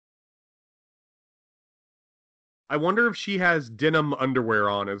 I wonder if she has denim underwear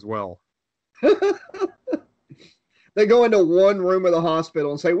on as well. They go into one room of the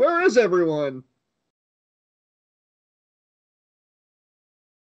hospital and say, where is everyone?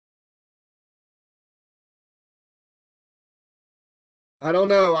 I don't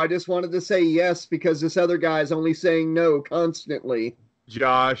know. I just wanted to say yes because this other guy is only saying no constantly.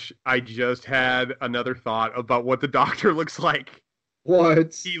 Josh, I just had another thought about what the doctor looks like.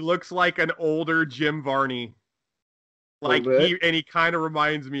 What? He looks like an older Jim Varney. Like he kind of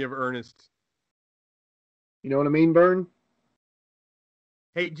reminds me of Ernest. You know what I mean, Bern?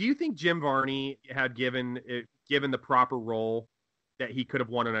 Hey, do you think Jim Varney had given the proper role that he could have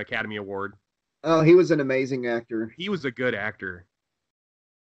won an Academy Award? Oh, he was an amazing actor. He was a good actor.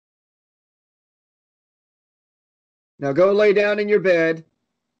 Now go lay down in your bed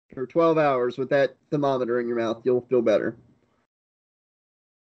for 12 hours with that thermometer in your mouth. You'll feel better.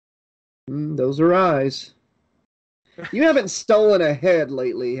 Those are eyes. You haven't stolen a head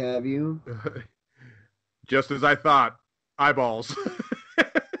lately, have you? Just as I thought. Eyeballs.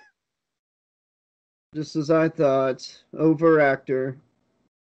 Just as I thought. Overactor.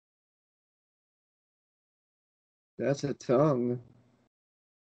 That's a tongue.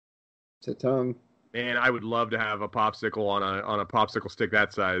 It's a tongue. Man, I would love to have a popsicle on a popsicle stick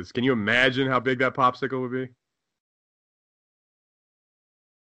that size. Can you imagine how big that popsicle would be?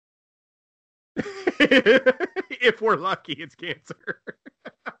 If we're lucky, it's cancer.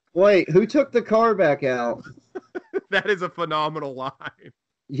 Wait, who took the car back out? That is a phenomenal line.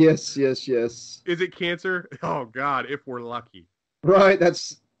 Yes, yes, yes. Is it cancer? Oh, God, if we're lucky. Right,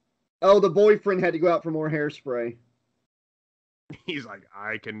 that's... Oh, the boyfriend had to go out for more hairspray. He's like,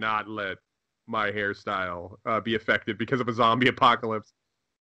 I cannot let my hairstyle be affected because of a zombie apocalypse.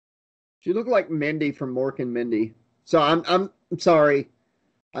 She looked like Mindy from Mork and Mindy. So I'm sorry.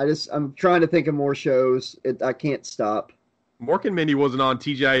 I'm trying to think of more shows. I can't stop. Mork and Mindy wasn't on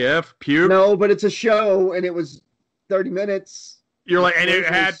TGIF. Puke. No, but it's a show, and it was 30 minutes. You're like, and it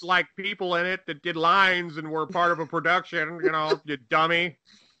had like people in it that did lines and were part of a production. You know, you dummy.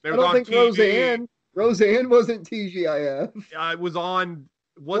 I don't think TV. Roseanne wasn't TGIF. It was on.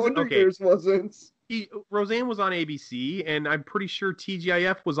 Wonder Years wasn't. Roseanne was on ABC, and I'm pretty sure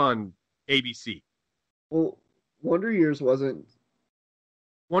TGIF was on ABC. Well, Wonder Years wasn't.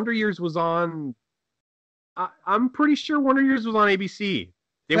 Wonder Years was on. I'm pretty sure Wonder Years was on ABC.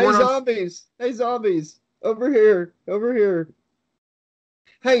 Hey zombies! Hey zombies! Over here! Over here!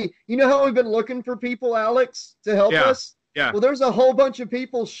 Hey, you know how we've been looking for people, Alex, to help us? Yeah. Well, there's a whole bunch of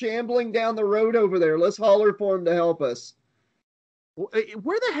people shambling down the road over there. Let's holler for them to help us. Where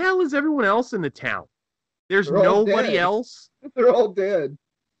the hell is everyone else in the town? There's nobody else? They're all dead.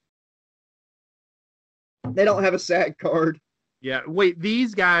 They don't have a SAG card. Yeah, wait,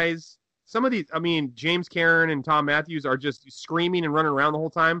 these guys, some of these, I mean, James Caron and Tom Matthews are just screaming and running around the whole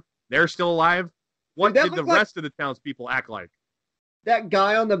time. They're still alive. What did the rest of the townspeople act like? That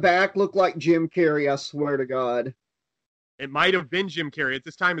guy on the back looked like Jim Carrey, I swear to God. It might have been Jim Carrey. At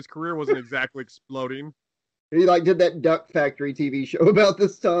this time, his career wasn't exactly exploding. He did that Duck Factory TV show about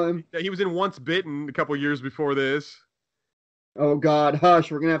this time. Yeah, he was in Once Bitten a couple years before this. Oh, God.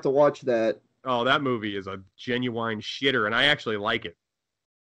 Hush. We're going to have to watch that. Oh, that movie is a genuine shitter, and I actually like it.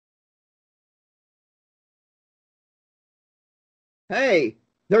 Hey,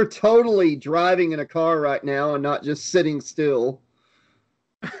 they're totally driving in a car right now and not just sitting still.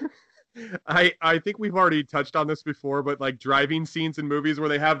 I think we've already touched on this before, but like driving scenes in movies where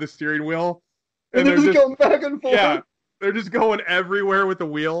they have the steering wheel. And they're just going back and forth. Yeah, they're just going everywhere with the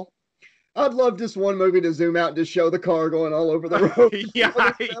wheel. I'd love just one movie to zoom out and just show the car going all over the road. Yeah,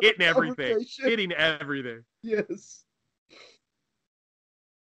 hitting everything. Hitting everything. Yes.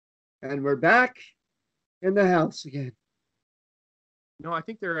 And we're back in the house again. No, I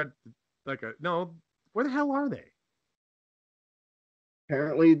think they're at no, where the hell are they?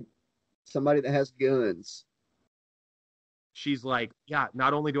 Apparently somebody that has guns. She's like, yeah,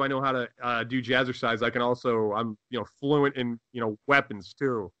 not only do I know how to do jazzercise, I can also, I'm, fluent in, weapons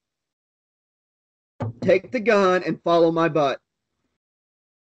too. Take the gun and follow my butt.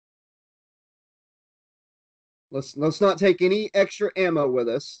 Let's not take any extra ammo with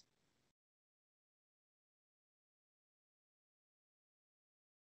us.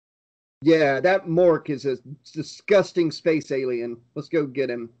 Yeah, that Mork is a disgusting space alien. Let's go get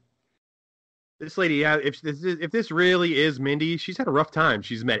him. This lady, yeah, if this really is Mindy, she's had a rough time.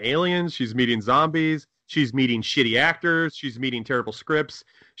 She's met aliens, she's meeting zombies, she's meeting shitty actors, she's meeting terrible scripts.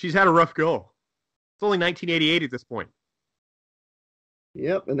 She's had a rough go. It's only 1988 at this point.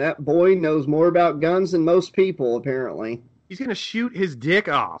 Yep, and that boy knows more about guns than most people, apparently. He's going to shoot his dick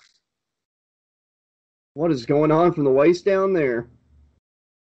off. What is going on from the waist down there?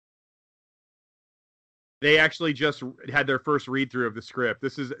 They actually just had their first read-through of the script.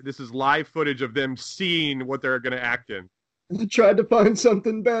 This is live footage of them seeing what they're going to act in. I tried to find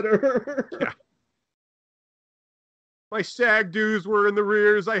something better. Yeah. My SAG dues were in the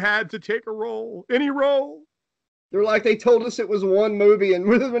rears. I had to take a role. Any role. They're like, they told us it was one movie, and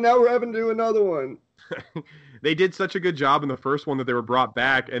now we're having to do another one. They did such a good job in the first one that they were brought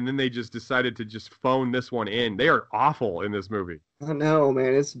back, and then they just decided to just phone this one in. They are awful in this movie. I know,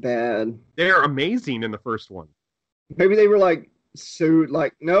 man. It's bad. They are amazing in the first one. Maybe they were sued.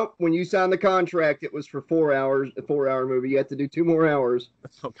 Nope. When you signed the contract, it was for 4 hours, a 4-hour movie. You had to do 2 more hours.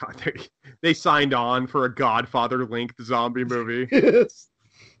 Oh, God. They signed on for a Godfather-linked zombie movie. Yes.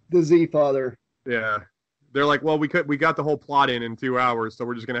 The Z-Father. Yeah. They're like, well, we got the whole plot in 2 hours, so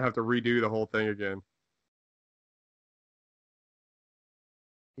we're just going to have to redo the whole thing again.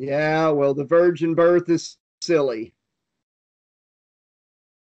 Yeah, well, the virgin birth is silly.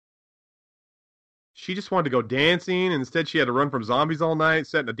 She just wanted to go dancing, and instead she had to run from zombies all night,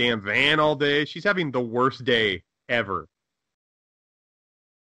 sit in a damn van all day. She's having the worst day ever.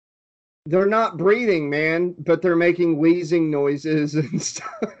 They're not breathing, man, but they're making wheezing noises and stuff.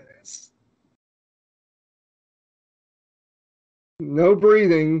 No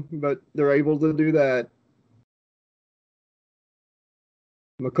breathing, but they're able to do that.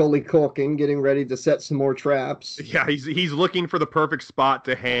 Macaulay Culkin getting ready to set some more traps. Yeah, he's looking for the perfect spot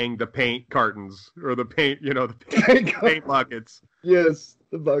to hang the paint cartons or the paint, the paint buckets. Yes,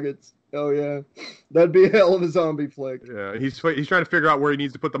 the buckets. Oh yeah, that'd be a hell of a zombie flick. Yeah, he's trying to figure out where he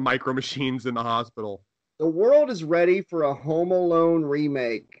needs to put the micro machines in the hospital. The world is ready for a Home Alone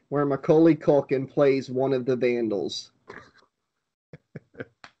remake where Macaulay Culkin plays one of the vandals.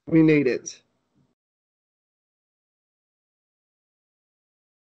 We need it.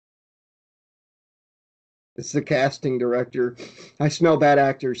 It's the casting director. I smell bad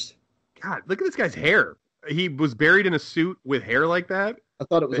actors. God, look at this guy's hair. He was buried in a suit with hair like that. I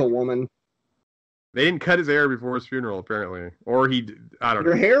thought it was a woman. They didn't cut his hair before his funeral, apparently. Or I don't know.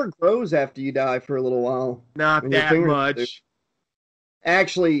 Your hair grows after you die for a little while. Not that much.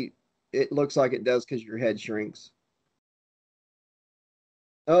 Actually, it looks like it does because your head shrinks.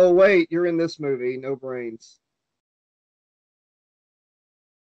 Oh, wait, you're in this movie. No brains.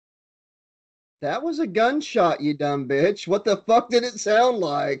 That was a gunshot, you dumb bitch. What the fuck did it sound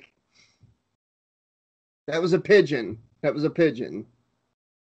like? That was a pigeon. That was a pigeon.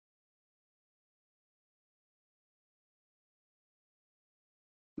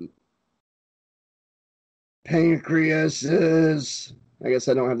 Pancreases. I guess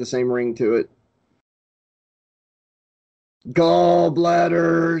I don't have the same ring to it.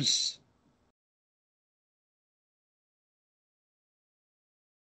 Gallbladders.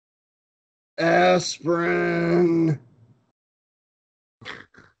 Aspirin.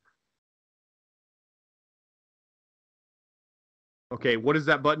 Okay, what does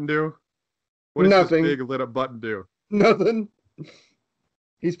that button do? What does Nothing. this big lit up button do? Nothing.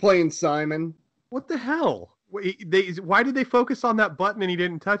 He's playing Simon. What the hell? Why did they focus on that button and he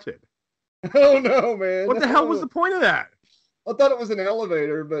didn't touch it? Oh no, man. What the hell was the point of that? I thought it was an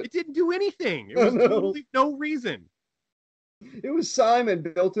elevator, but It didn't do anything. It was totally no reason. it was Simon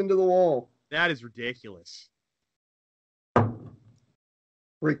built into the wall. That is ridiculous.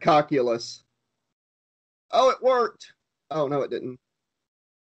 Ridiculous. Oh, it worked. Oh, no, it didn't.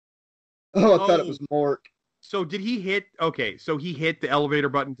 Oh, I thought it was Mort. So did he hit... Okay, so he hit the elevator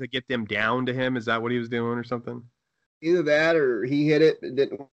button to get them down to him? Is that what he was doing or something? Either that or he hit it, but it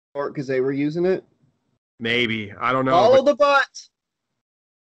didn't work because they were using it. Maybe. I don't know. Follow the butt.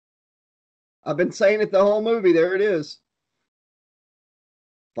 I've been saying it the whole movie. There it is.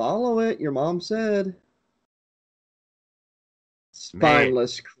 Follow it, your mom said.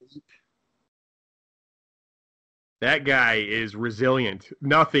 Spineless creep. That guy is resilient.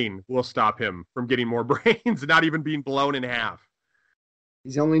 Nothing will stop him from getting more brains, not even being blown in half.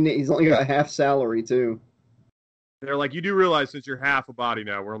 He's only got half salary too. They're like, you do realize since you're half a body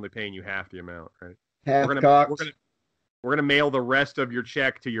now, we're only paying you half the amount, right? Half We're gonna mail the rest of your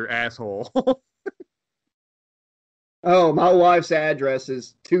check to your asshole. Oh, my wife's address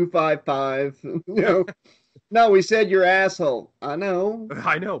is 255. No, we said your asshole. I know.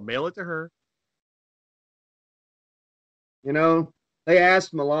 I know. Mail it to her. They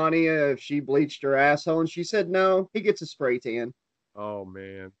asked Melania if she bleached her asshole, and she said no. He gets a spray tan. Oh,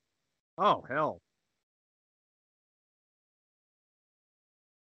 man. Oh, hell.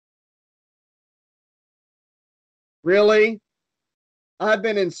 Really? I've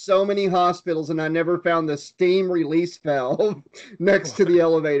been in so many hospitals, and I never found the steam release valve next to the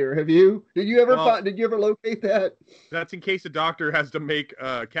elevator. Have you? Did you ever locate that? That's in case a doctor has to make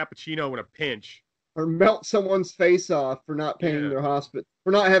a cappuccino in a pinch. Or melt someone's face off for not paying their hospital,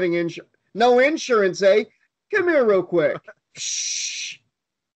 for not having insurance. No insurance, eh? Come here real quick. Shh.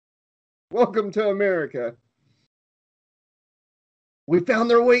 Welcome to America. We found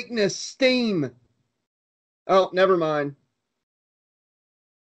their weakness, steam. Oh, never mind.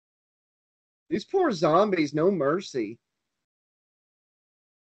 These poor zombies, no mercy.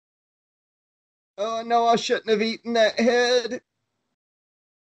 Oh, no, I shouldn't have eaten that head.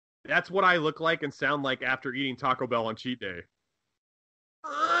 That's what I look like and sound like after eating Taco Bell on cheat day.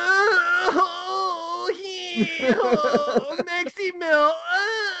 Oh, yeah. Oh, Maxi Mel.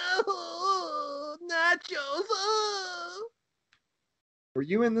 Oh, nachos. Oh. Were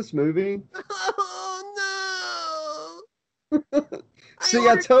you in this movie? Oh, no. See,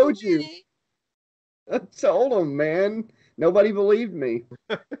 I told you. I told him, man. Nobody believed me.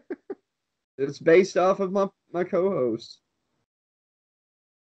 It's based off of my co-host.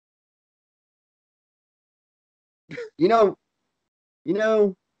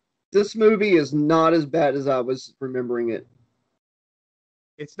 This movie is not as bad as I was remembering it.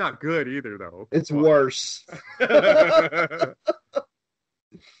 It's not good either, though. It's worse.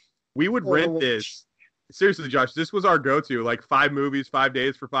 We would rent this. Seriously, Josh, this was our go-to. Like 5 movies, 5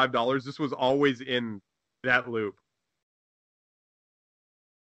 days for $5. This was always in that loop.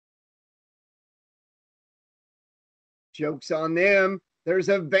 Joke's on them. There's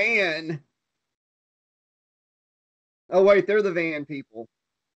a van. Oh, wait, they're the van people.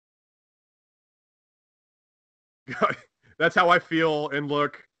 That's how I feel and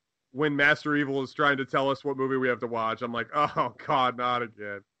look when Master Evil is trying to tell us what movie we have to watch. I'm like, oh, God, not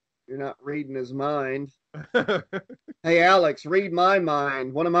again. You're not reading his mind. Hey, Alex, read my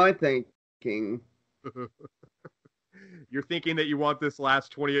mind. What am I thinking? You're thinking that you want this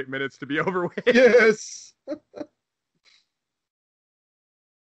last 28 minutes to be over with? Yes.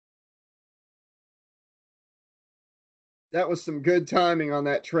 That was some good timing on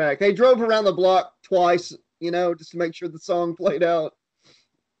that track. They drove around the block twice, just to make sure the song played out.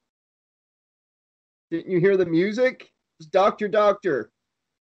 Didn't you hear the music? It's Doctor Doctor.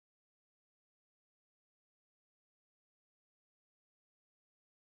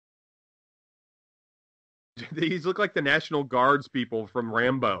 These look like the National Guards people from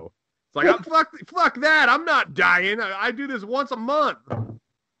Rambo. It's like, fuck that. I'm not dying. I do this once a month.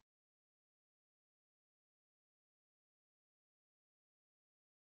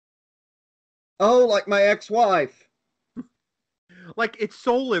 Oh, like my ex-wife. Like, it's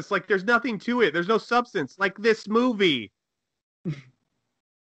soulless. Like, there's nothing to it. There's no substance. Like this movie.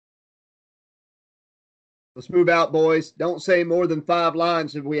 Let's move out, boys. Don't say more than 5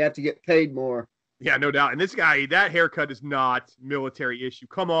 lines if we have to get paid more. Yeah, no doubt. And this guy, that haircut is not military issue.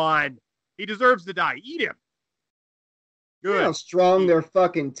 Come on. He deserves to die. Eat him. Good. You know how strong their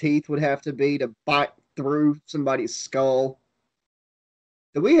fucking teeth would have to be to bite through somebody's skull?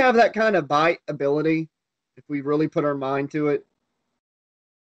 Do we have that kind of bite ability if we really put our mind to it?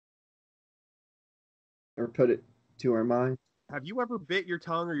 Or put it to our mind? Have you ever bit your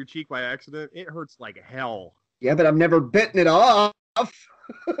tongue or your cheek by accident? It hurts like hell. Yeah, but I've never bitten it off.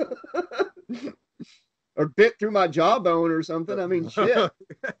 Or bit through my jawbone or something. I mean, shit.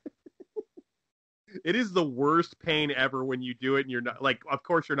 It is the worst pain ever when you do it and you're not, like, of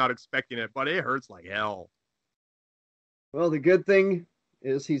course you're not expecting it, but it hurts like hell. Well, the good thing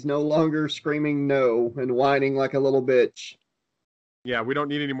is he's no longer screaming no and whining like a little bitch. Yeah, we don't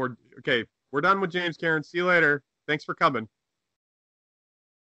need any more. Okay, we're done with James Cairns. See you later. Thanks for coming.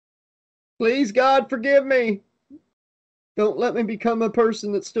 Please, God, forgive me. Don't let me become a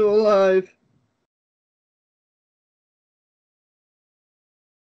person that's still alive.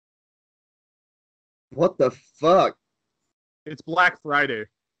 What the fuck? It's Black Friday.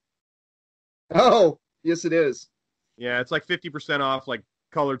 Oh, yes it is. Yeah, it's like 50% off, like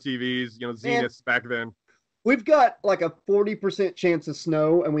color TVs, Zeniths back then. We've got like a 40% chance of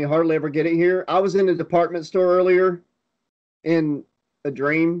snow, and we hardly ever get it here. I was in a department store earlier in a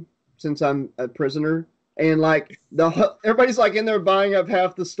dream, since I'm a prisoner, and like everybody's like in there buying up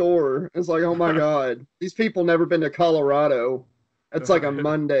half the store. It's like, oh my God, these people never been to Colorado. It's like a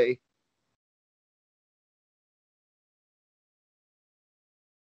Monday.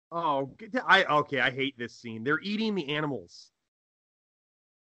 Oh, I hate this scene. They're eating the animals.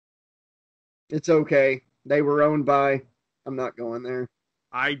 It's okay. They were owned by. I'm not going there.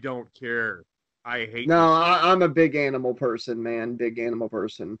 I don't care. I hate. No, I'm a big animal person, man. Big animal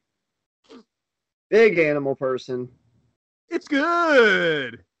person. Big animal person. It's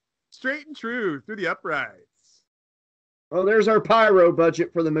good. Straight and true through the uprights. Well, there's our pyro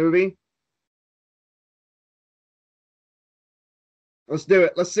budget for the movie. Let's do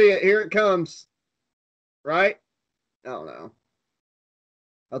it. Let's see it. Here it comes. Right? Oh, no.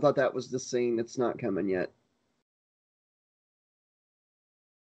 I thought that was the scene. It's not coming yet.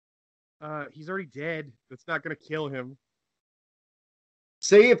 He's already dead. That's not going to kill him.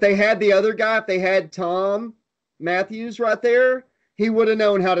 See, if they had the other guy, if they had Tom Matthews right there, he would have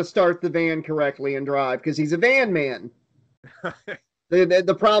known how to start the van correctly and drive because he's a van man.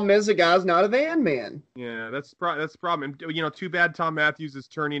 The problem is the guy's not a van man. Yeah, that's the problem. And, too bad Tom Matthews is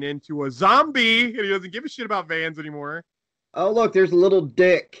turning into a zombie and he doesn't give a shit about vans anymore. Oh, look, there's a little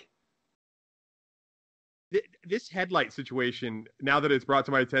dick. This headlight situation, now that it's brought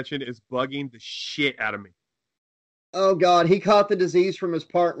to my attention, is bugging the shit out of me. Oh, God, he caught the disease from his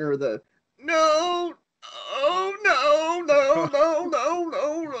partner. No, no.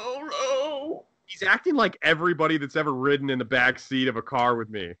 He's acting like everybody that's ever ridden in the back seat of a car with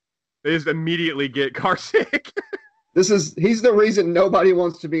me. They just immediately get car sick. He's the reason nobody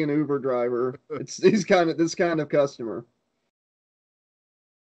wants to be an Uber driver. He's this kind of customer.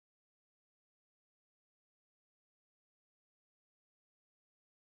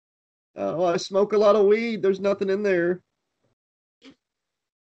 Oh, I smoke a lot of weed. There's nothing in there.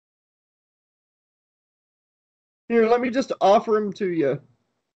 Here, let me just offer them to you.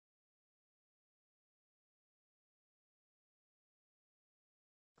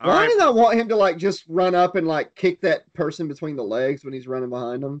 All Why right. did I want him to like just run up and like kick that person between the legs when he's running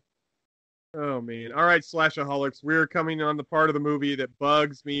behind him? Oh man. All right, Slashaholics. We're coming on the part of the movie that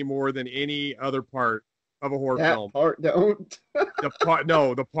bugs me more than any other part of a horror That film. part don't.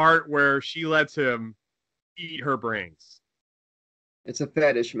 The part where she lets him eat her brains. It's a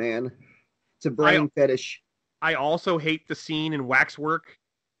fetish, man. It's a brain fetish. I also hate the scene in Waxwork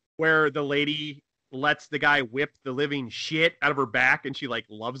where the lady lets the guy whip the living shit out of her back and she like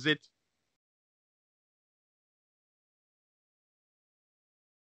loves it.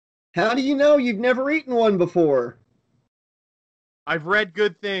 How do you know you've never eaten one before? I've read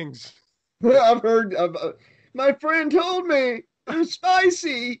good things. I've heard. My friend told me they're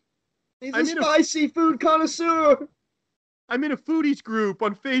spicy. He's a spicy food connoisseur. I'm in a foodies group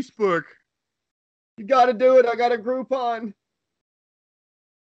on Facebook. You got to do it. I got a Groupon.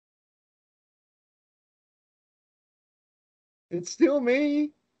 It's still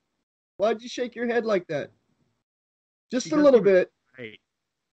me. Why'd you shake your head like that? Just a little bit. Right.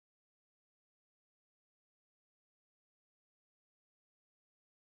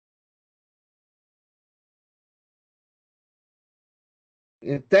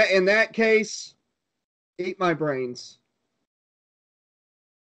 In that case, eat my brains.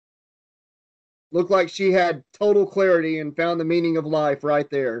 Looked like she had total clarity and found the meaning of life right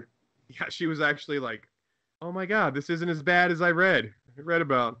there. Yeah, she was actually like, oh my God, this isn't as bad as I read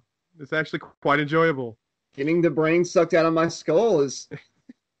about. It's actually quite enjoyable. Getting the brain sucked out of my skull is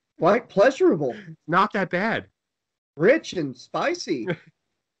quite pleasurable. Not that bad. Rich and spicy.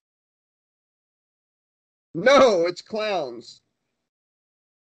 No, it's clowns.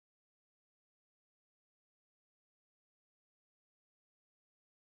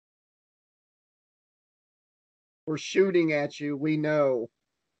 We're shooting at you. We know.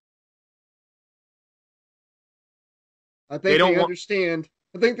 I think they understand.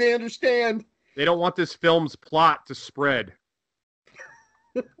 I think they understand. They don't want this film's plot to spread.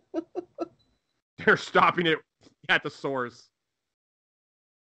 They're stopping it at the source.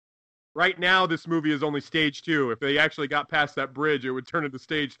 Right now, this movie is only stage 2. If they actually got past that bridge, it would turn into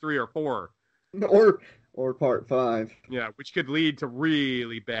stage 3 or 4. Or part 5. Yeah, which could lead to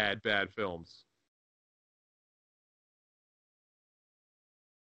really bad films.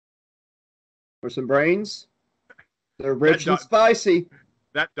 For some brains? They're rich and spicy.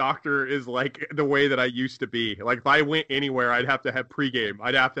 That doctor is like the way that I used to be. Like, if I went anywhere, I'd have to have pregame.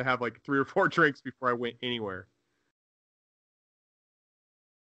 I'd have to have like 3 or 4 drinks before I went anywhere.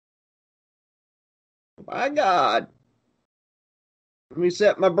 My God. Let me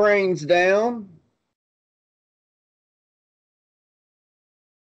set my brains down.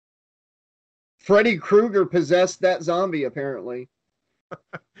 Freddy Krueger possessed that zombie, apparently.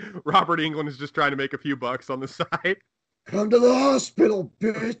 Robert Englund is just trying to make a few bucks on the side. Come to the hospital,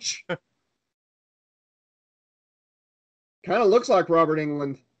 bitch. Kind of looks like Robert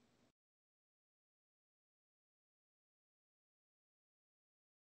Englund.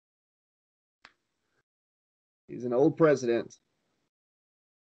 He's an old president.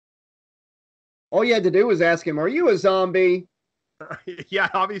 All you had to do was ask him, are you a zombie? Yeah,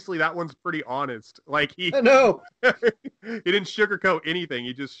 obviously that one's pretty honest. Like I know. He didn't sugarcoat anything.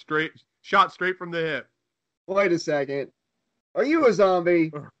 He just shot straight from the hip. Wait a second. Are you a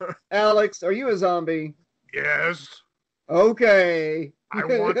zombie? Alex, are you a zombie? Yes. Okay. I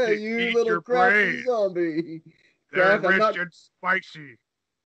want to you eat little your crafty brain. zombie. They're Kraft, rich and spicy.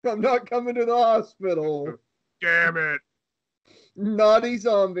 I'm not coming to the hospital. Damn it. Naughty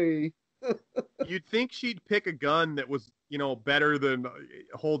zombie. You'd think she'd pick a gun that was, better than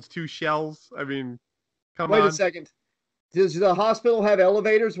holds 2 shells. I mean, come on. Wait a second. Does the hospital have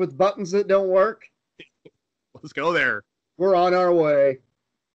elevators with buttons that don't work? Let's go there. We're on our way.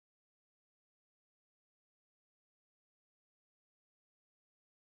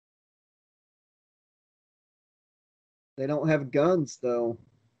 They don't have guns, though.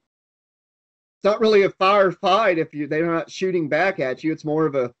 It's not really a firefight if they're not shooting back at you. It's more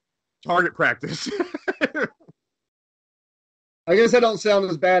of a target practice. I guess I don't sound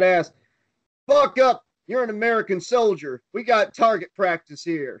as badass. Fuck up. You're an American soldier. We got target practice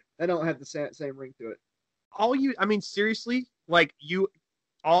here. They don't have the same ring to it. Seriously,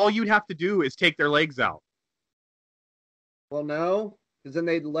 all you'd have to do is take their legs out. Well, no, because then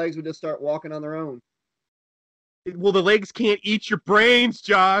the legs would just start walking on their own. Well, the legs can't eat your brains,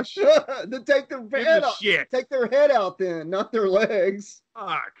 Josh. Then take their head out. Shit. Take their head out then, not their legs.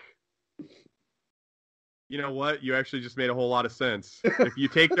 Fuck. You know what? You actually just made a whole lot of sense. If you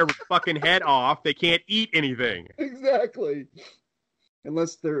take their fucking head off, they can't eat anything. Exactly.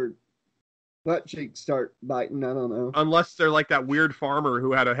 Unless they're butt cheeks start biting. I don't know. Unless they're like that weird farmer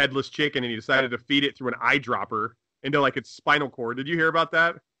who had a headless chicken and he decided to feed it through an eyedropper into like its spinal cord. Did you hear about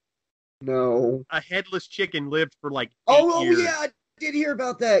that? No. A headless chicken lived for like 8 Oh years. yeah, I did hear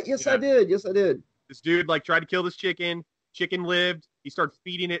about that. Yes, Yeah. I did. Yes, I did. This dude like tried to kill this chicken. Chicken lived. He started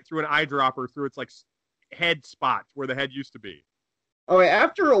feeding it through an eyedropper through its like head spot where the head used to be. Oh, wait,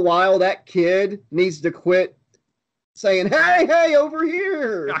 after a while, that kid needs to quit saying, hey, over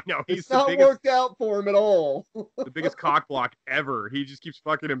here. I know. He's It's the not biggest, worked out for him at all. the biggest cock block ever. He just keeps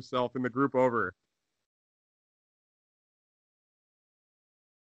fucking himself in the group over.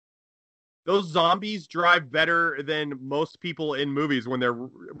 Those zombies drive better than most people in movies when they're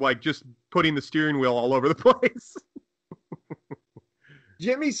like just putting the steering wheel all over the place.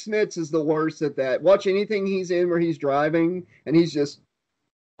 Jimmy Smits is the worst at that. Watch anything he's in where he's driving, and he's just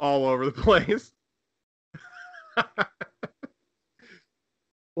all over the place.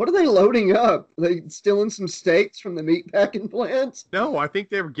 What are they loading up? Are they stealing some steaks from the meatpacking plant? No, I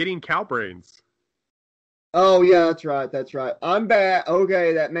think they were getting cow brains. Oh, yeah, that's right. That's right. I'm back.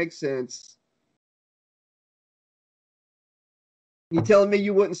 Okay, that makes sense. You telling me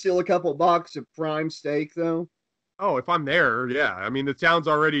you wouldn't steal a couple boxes of prime steak, though? Oh, if I'm there, yeah. I mean, the town's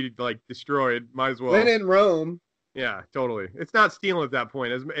already like destroyed. Might as well. When in Rome. Yeah, totally. It's not stealing at that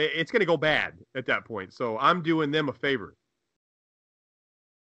point. It's going to go bad at that point. So I'm doing them a favor.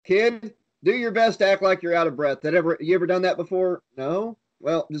 Kid, do your best to act like you're out of breath. You ever done that before? No?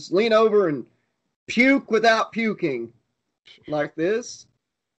 Well, just lean over and puke without puking. Like this.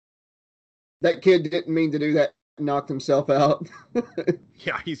 That kid didn't mean to do that. Knocked himself out.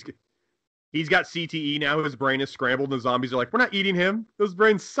 Yeah, he's got CTE now. His brain is scrambled, and the zombies are like, "We're not eating him. Those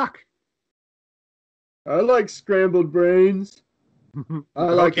brains suck." I like scrambled brains. I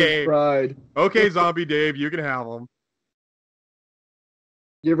like it fried. Okay, Zombie Dave, you can have them.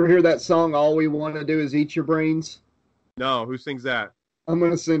 You ever hear that song, All We Want to Do Is Eat Your Brains? No, who sings that? I'm going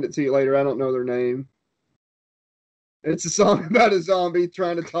to send it to you later. I don't know their name. It's a song about a zombie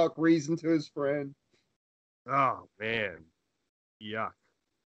trying to talk reason to his friend. Oh, man. Yuck.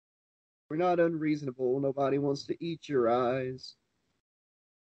 We're not unreasonable. Nobody wants to eat your eyes.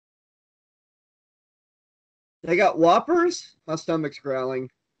 They got Whoppers? My stomach's growling.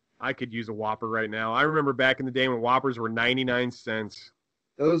 I could use a Whopper right now. I remember back in the day when Whoppers were 99 cents.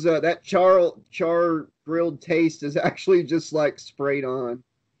 Those that char grilled taste is actually just like sprayed on.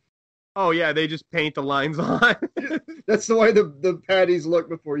 Oh, yeah, they just paint the lines on. That's the way the patties look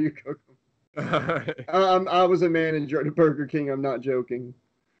before you cook them. I was a manager at a Burger King. I'm not joking.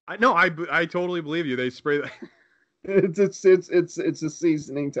 I totally believe you. They spray that. It's a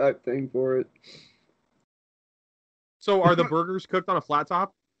seasoning type thing for it. So are the burgers cooked on a flat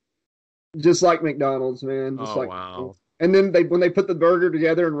top? Just like McDonald's, man. Just like wow. McDonald's. And then when they put the burger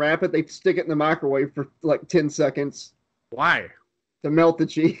together and wrap it, they stick it in the microwave for like 10 seconds. Why? To melt the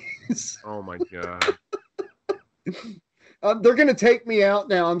cheese. Oh my god. They're gonna take me out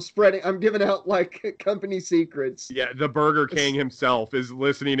now. I'm giving out like company secrets. Yeah, the Burger King himself is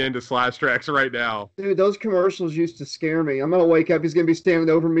listening into Slash Trax right now. Dude, those commercials used to scare me. I'm gonna wake up. He's gonna be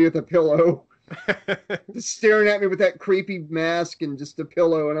standing over me with a pillow, just staring at me with that creepy mask and just a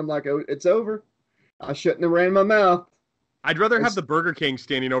pillow. And I'm like, oh, it's over. I shouldn't have ran my mouth. I'd rather have the Burger King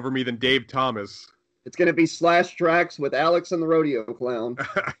standing over me than Dave Thomas. It's gonna be Slash Trax with Alex and the Rodeo Clown.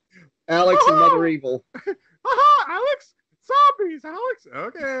 Alex and Mother Evil. Aha, Alex! Zombies, Alex!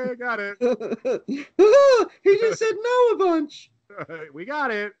 Okay, got it. He just said no a bunch. We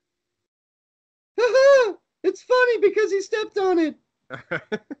got it. It's funny because he stepped on it.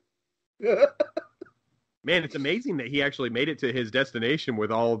 Man, it's amazing that he actually made it to his destination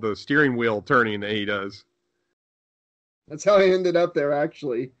with all the steering wheel turning that he does. That's how he ended up there,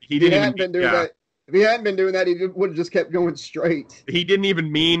 actually. He didn't that. If he hadn't been doing that, he would have just kept going straight. He didn't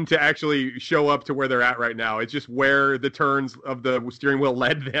even mean to actually show up to where they're at right now. It's just where the turns of the steering wheel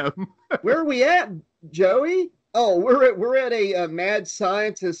led them. Where are we at, Joey? Oh, we're at a mad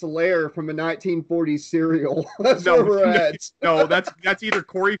scientist lair from a 1940s serial. That's where we're at. No, that's either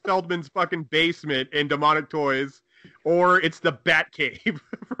Corey Feldman's fucking basement in Demonic Toys, or it's the Batcave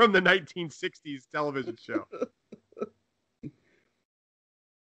from the 1960s television show.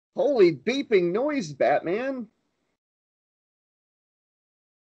 Holy beeping noise, Batman.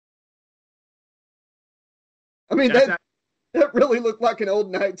 I mean, that really looked like an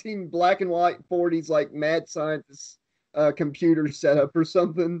old 19 black and white 40s, like mad scientist computer setup or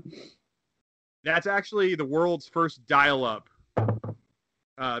something. That's actually the world's first dial-up.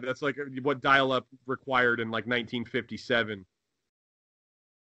 That's like what dial-up required in like 1957.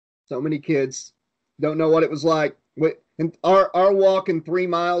 So many kids Don't know what it was like. And our walking 3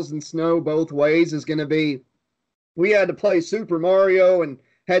 miles in snow both ways is going to be, we had to play Super Mario and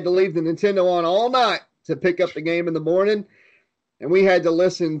had to leave the Nintendo on all night to pick up the game in the morning. And we had to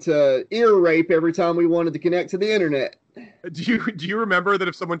listen to ear rape every time we wanted to connect to the internet. Do you remember that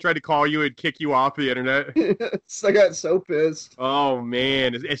if someone tried to call you, it'd kick you off the internet? I got so pissed. Oh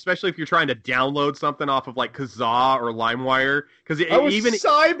man, especially if you're trying to download something off of like Kazaa or LimeWire, because I was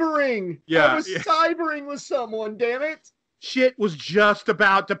cybering. Yeah, I was cybering with someone. Damn it! Shit was just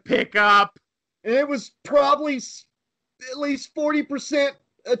about to pick up, and it was probably at least 40%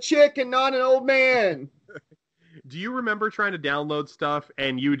 a chick and not an old man. Do you remember trying to download stuff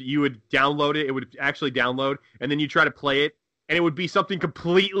and you would download it, it would actually download, and then you try to play it, and it would be something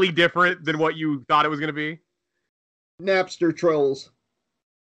completely different than what you thought it was going to be? Napster trolls.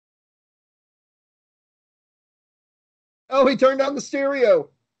 Oh, he turned on the stereo.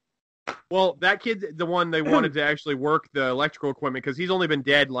 Well, that kid's the one they wanted to actually work the electrical equipment because he's only been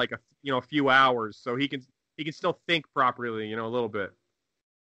dead like a few hours, so he can still think properly, a little bit.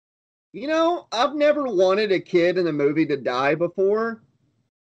 I've never wanted a kid in a movie to die before,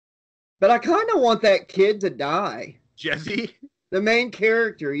 but I kind of want that kid to die. Jesse? The main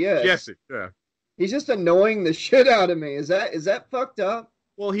character, yes. Jesse, yeah. He's just annoying the shit out of me. Is that fucked up?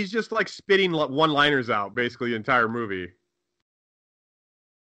 Well, he's just like spitting one-liners out basically the entire movie.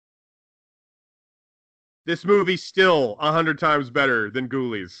 This movie's still 100 times better than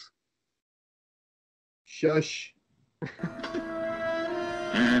Ghoulies. Shush.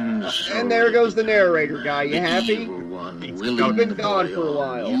 And there goes the narrator guy. You happy? He's been gone for a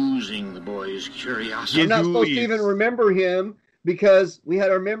while. Using the boy's curiosity. I'm not supposed to even remember him because we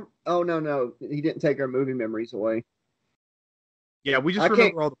had our Oh, no. He didn't take our movie memories away. Yeah, we just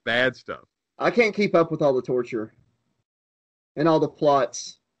remember all the bad stuff. I can't keep up with all the torture and all the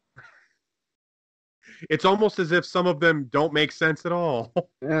plots. It's almost as if some of them don't make sense at all.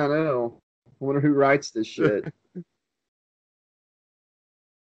 Yeah, I know. I wonder who writes this shit.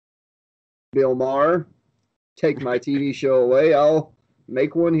 Bill Maher, take my TV show away. I'll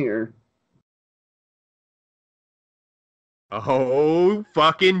make one here. Oh,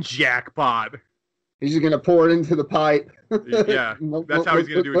 fucking jackpot. He's just going to pour it into the pipe. Yeah, that's how he's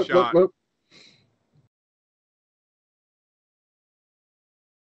going to do a shot.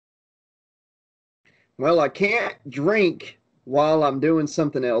 Well, I can't drink while I'm doing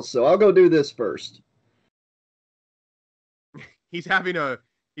something else, so I'll go do this first. He's having a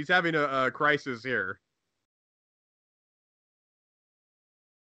crisis here.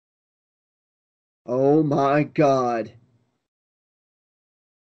 Oh my God.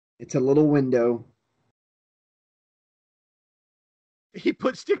 It's a little window. He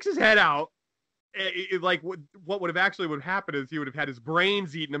sticks his head out. Like what would have happened is he would have had his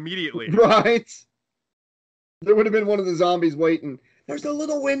brains eaten immediately. Right. There would have been one of the zombies waiting. There's a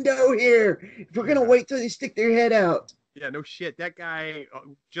little window here. If we're going to wait till they stick their head out. Yeah, no shit. That guy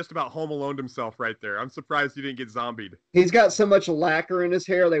just about Home Aloned himself right there. I'm surprised he didn't get zombied. He's got so much lacquer in his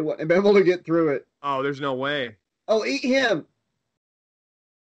hair, they wouldn't have been able to get through it. Oh, there's no way. Oh, eat him.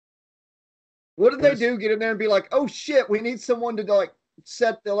 What did they do? Get in there and be like, oh shit, we need someone to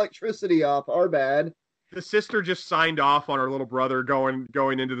set the electricity off. Our bad. The sister just signed off on her little brother going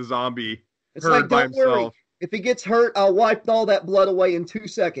into the zombie it's herd like, by don't himself. Worry. If he gets hurt, I'll wipe all that blood away in 2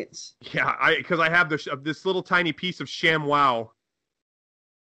 seconds. Yeah, because I have this little tiny piece of ShamWow.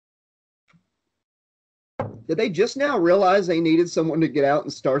 Did they just now realize they needed someone to get out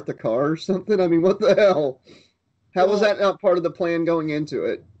and start the car or something? I mean, what the hell? How was that not part of the plan going into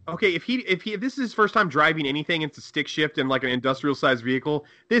it? Okay, if this is his first time driving anything into stick shift in like an industrial sized vehicle,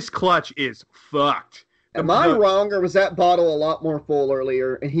 this clutch is fucked. Am I wrong, or was that bottle a lot more full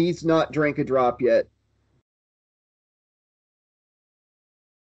earlier and he's not drank a drop yet?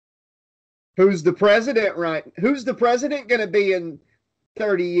 Who's the president, right? Who's the president going to be in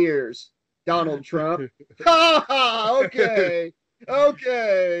 30 years? Donald Trump. Ha ha! Okay.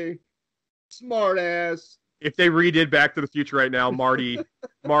 Okay. Smart ass. If they redid Back to the Future right now, Marty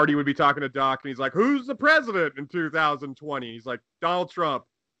would be talking to Doc, and he's like, who's the president in 2020? He's like, Donald Trump.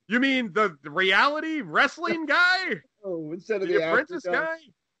 You mean the reality wrestling guy? Oh, instead of the apprentice guy?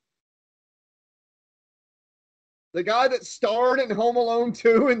 The guy that starred in Home Alone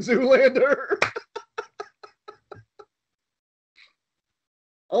 2 and Zoolander.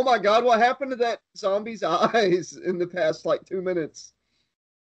 Oh my God, what happened to that zombie's eyes in the past 2 minutes?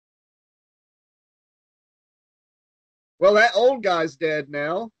 Well, that old guy's dead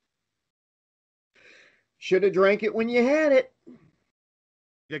now. Should have drank it when you had it.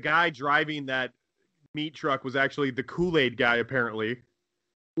 The guy driving that meat truck was actually the Kool-Aid guy, apparently.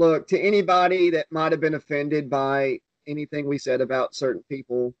 Look, to anybody that might have been offended by anything we said about certain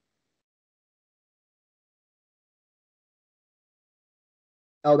people.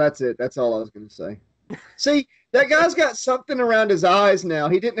 Oh, that's it. That's all I was going to say. See, that guy's got something around his eyes now.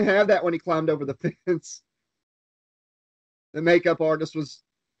 He didn't have that when he climbed over the fence. The makeup artist was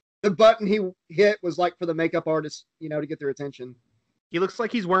the button he hit was like for the makeup artist, to get their attention. He looks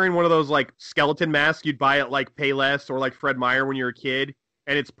like he's wearing one of those like skeleton masks you'd buy at like Payless or like Fred Meyer when you were a kid,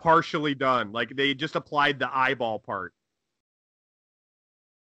 and it's partially done. Like they just applied the eyeball part.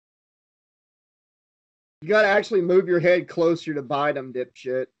 You got to actually move your head closer to bite him,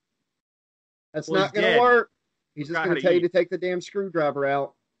 dipshit. That's Well, not going to work. He's just going to tell you to take the damn screwdriver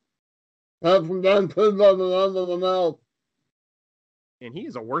out. And he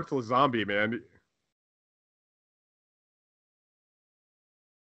is a worthless zombie, man.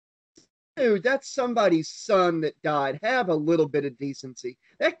 Dude, that's somebody's son that died. Have a little bit of decency.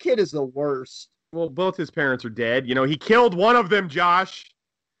 That kid is the worst. Well, both his parents are dead. He killed one of them, Josh.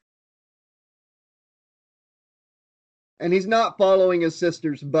 And he's not following his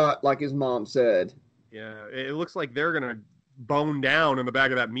sister's butt like his mom said. Yeah, it looks like they're going to bone down in the back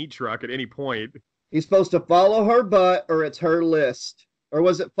of that meat truck at any point. He's supposed to follow her butt or it's her list. Or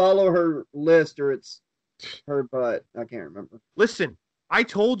was it follow her list or it's her butt? I can't remember. Listen, I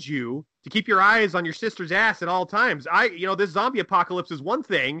told you to keep your eyes on your sister's ass at all times. This zombie apocalypse is one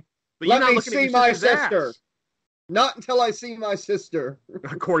thing, but you're not looking at your sister's ass. Not until I see my sister.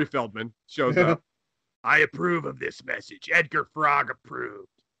 Corey Feldman shows up. I approve of this message. Edgar Frog approved.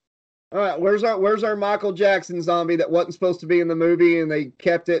 All right, where's our Michael Jackson zombie that wasn't supposed to be in the movie and they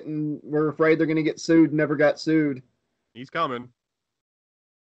kept it and were afraid they're going to get sued and never got sued? He's coming.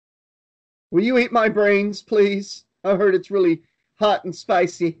 Will you eat my brains, please? I heard it's really hot and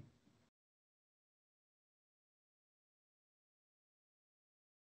spicy.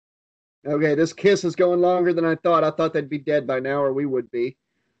 Okay, this kiss is going longer than I thought. I thought they'd be dead by now, or we would be.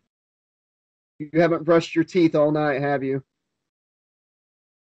 You haven't brushed your teeth all night, have you?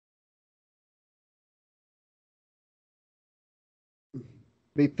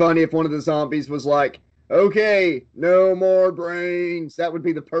 Be funny if one of the zombies was like, okay, no more brains. That would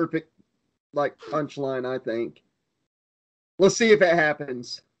be the perfect, punchline, I think. Let's see if it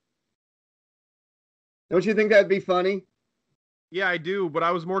happens. Don't you think that'd be funny? Yeah, I do, but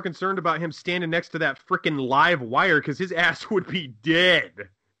I was more concerned about him standing next to that freaking live wire because his ass would be dead.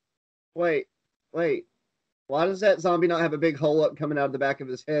 Wait. Why does that zombie not have a big hole up coming out of the back of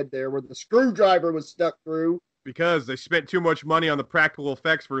his head there where the screwdriver was stuck through? Because they spent too much money on the practical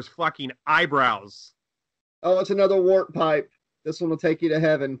effects for his fucking eyebrows. Oh, it's another warp pipe. This one will take you to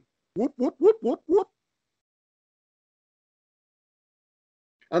heaven. Whoop, whoop, whoop, whoop, whoop.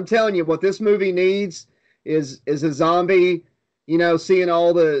 I'm telling you, what this movie needs is a zombie, seeing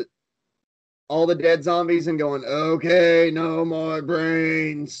all the dead zombies and going, okay, no more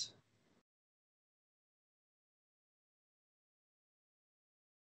brains.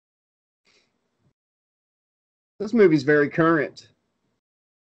 This movie's very current.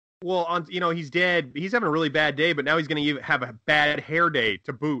 Well, he's dead. He's having a really bad day, but now he's going to have a bad hair day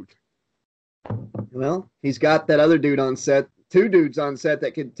to boot. Well, he's got that other dude on set, 2 dudes on set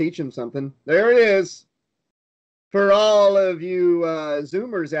that could teach him something. There it is. For all of you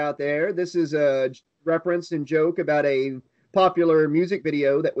Zoomers out there, this is a reference and joke about a popular music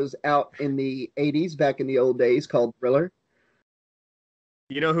video that was out in the 80s, back in the old days, called Thriller.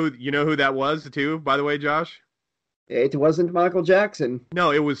 You know who that was, too, by the way, Josh? It wasn't Michael Jackson.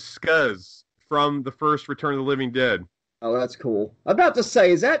 No, it was Scuzz from the first Return of the Living Dead. Oh, that's cool. I'm about to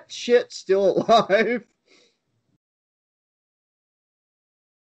say, is that shit still alive?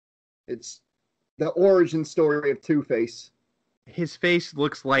 It's the origin story of Two-Face. His face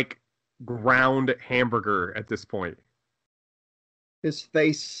looks like ground hamburger at this point. His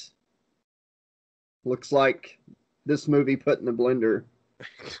face looks like this movie put in the blender.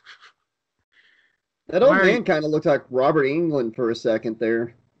 That old man kind of looked like Robert Englund for a second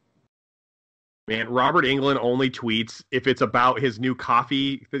there. Man, Robert Englund only tweets if it's about his new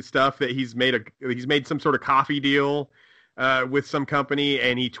coffee stuff that he's made some sort of coffee deal with some company,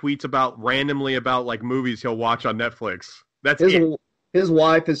 and he tweets randomly about like movies he'll watch on Netflix. That's it. His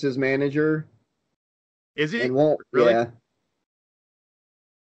wife is his manager. Is it? And won't, really? Yeah.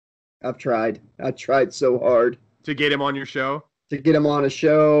 I've tried so hard to get him on your show. To get him on a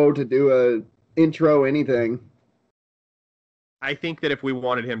show, to do a intro, anything. I think that if we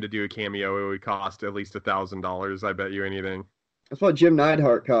wanted him to do a cameo, it would cost at least $1,000. I bet you anything. That's what Jim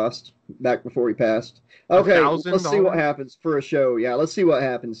Neidhart cost back before he passed. Okay, let's see what happens for a show. Yeah, let's see what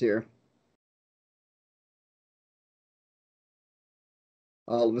happens here.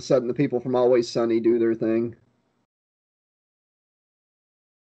 All of a sudden, the people from Always Sunny do their thing.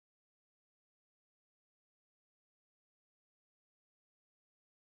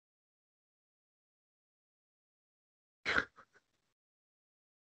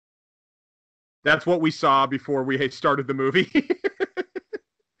 That's what we saw before we had started the movie.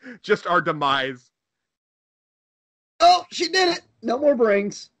 Just our demise. Oh, she did it! No more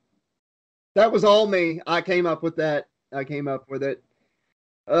brings. That was all me. I came up with that. I came up with it.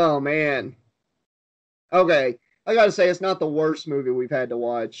 Oh, man. Okay. I gotta say, it's not the worst movie we've had to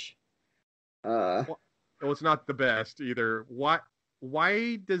watch. Well, it's not the best either.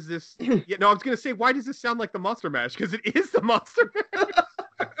 Why does this... Yeah, no, I was going to say, why does this sound like the Monster Mash? Because it is the Monster Mash.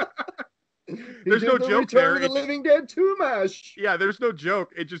 There's no joke there. Return of the Living Dead 2 mash. Yeah, there's no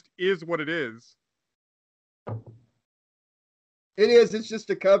joke. It just is what it is. It is. It's just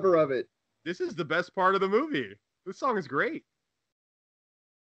a cover of it. This is the best part of the movie. This song is great.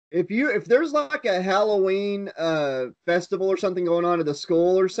 If there's like a Halloween festival or something going on at the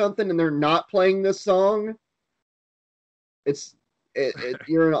school or something, and they're not playing this song,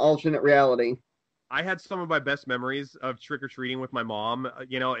 you're in an alternate reality. I had some of my best memories of trick-or-treating with my mom.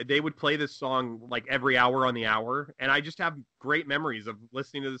 They would play this song like every hour on the hour, and I just have great memories of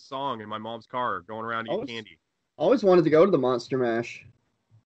listening to this song in my mom's car, going around to eat candy. Always wanted to go to the Monster Mash.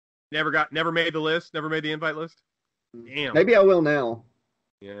 Never made the list, never made the invite list. Damn. Maybe I will now.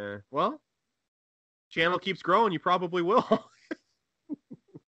 Yeah. Well, channel keeps growing, you probably will.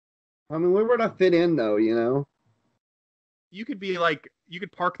 I mean, where would I fit in, though, You could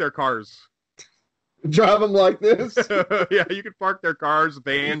park their cars. Drive them like this. Yeah, you could park their cars,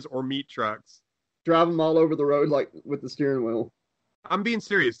 vans, or meat trucks. Drive them all over the road, like with the steering wheel. I'm being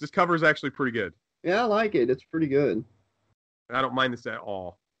serious. This cover is actually pretty good. Yeah, I like it. It's pretty good. I don't mind this at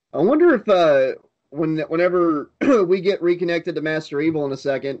all. I wonder if whenever we get reconnected to Master Evil in a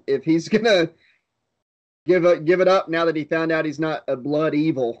second, if he's gonna give it up now that he found out he's not a blood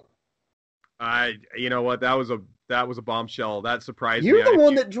evil. You know what? That was a bombshell. That surprised me. You're the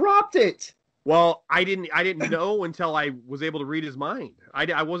one that dropped it. Well, I didn't know until I was able to read his mind.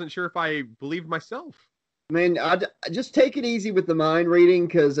 I wasn't sure if I believed myself. Man, I just take it easy with the mind reading,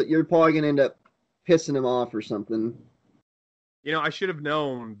 because you're probably gonna end up pissing him off or something. I should have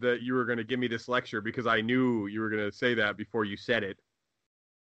known that you were going to give me this lecture, because I knew you were going to say that before you said it.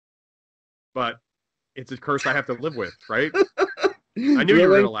 But it's a curse I have to live with, right? I knew you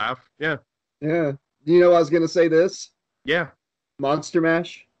were going to laugh. Yeah. Yeah. Do you know I was going to say this? Yeah. Monster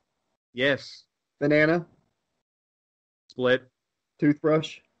Mash. Yes. Banana. Split.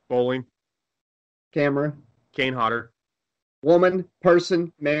 Toothbrush. Bowling. Camera. Kane Hodder. Woman,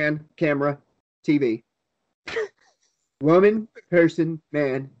 person, man, camera, TV. Woman, person,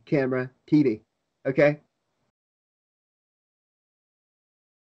 man, camera, TV. Okay?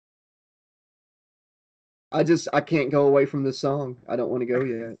 I can't go away from this song. I don't want to go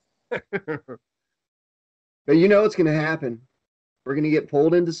yet. But it's going to happen. We're going to get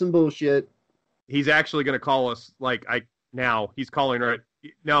pulled into some bullshit. He's actually going to call us now. He's calling right.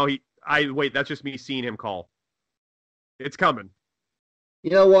 No, wait, that's just me seeing him call. It's coming. You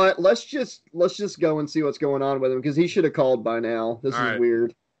know what? Let's just go and see what's going on with him, because he should have called by now. This is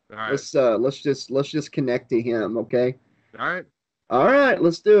weird. All right. Let's just connect to him, okay? All right,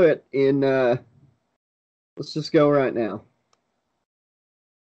 let's do it. Let's just go right now.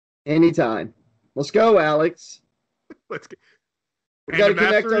 Anytime. Let's go, Alex. Let's get. We got to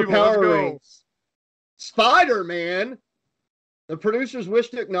connect our power rings. Spider-Man. The producers wish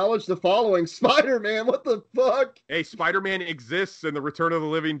to acknowledge the following. Spider-Man, what the fuck? Hey, Spider-Man exists in the Return of the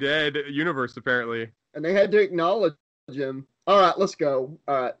Living Dead universe, apparently. And they had to acknowledge him. All right, let's go.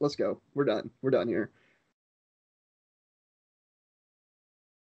 We're done. We're done here.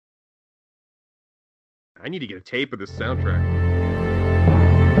 I need to get a tape of this soundtrack.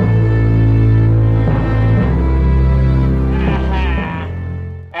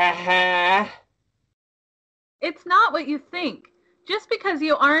 It's not what you think. Just because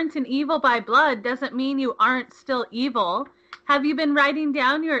you aren't an evil by blood doesn't mean you aren't still evil. Have you been writing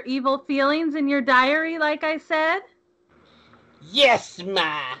down your evil feelings in your diary, like I said? Yes,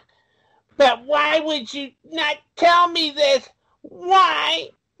 Ma. But why would you not tell me this? Why?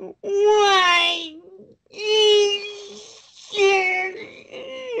 Why?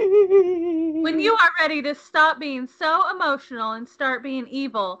 When you are ready to stop being so emotional and start being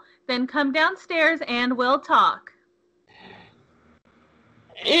evil, then come downstairs and we'll talk.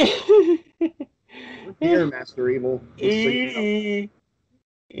 Here, Master Evil.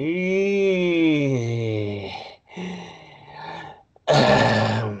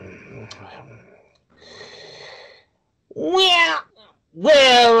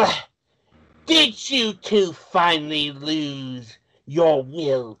 Well, did you two finally lose your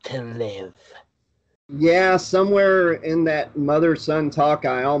will to live? Yeah, somewhere in that mother-son talk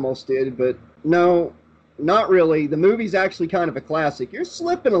I almost did, but no, not really. The movie's actually kind of a classic. You're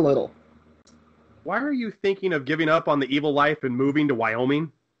slipping a little. Why are you thinking of giving up on the evil life and moving to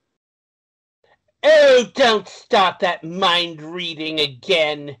Wyoming? Oh, don't start that mind reading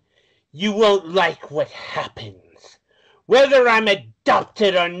again. You won't like what happens. Whether I'm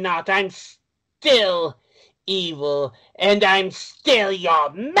adopted or not, I'm still evil, and I'm still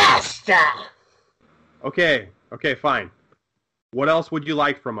your master! Okay, fine. What else would you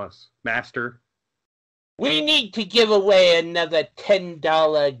like from us, Master? We need to give away another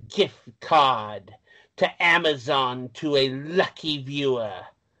 $10 gift card to Amazon to a lucky viewer.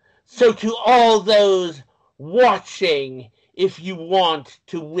 So to all those watching, if you want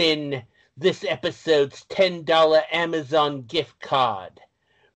to win this episode's $10 Amazon gift card,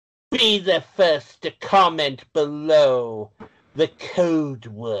 be the first to comment below the code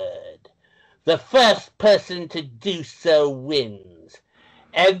word. The first person to do so wins.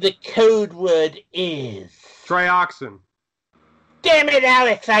 And the code word is... Trioxin. Damn it,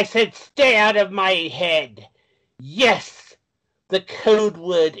 Alex, I said stay out of my head. Yes, the code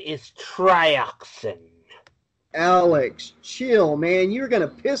word is trioxin. Alex, chill, man. You're going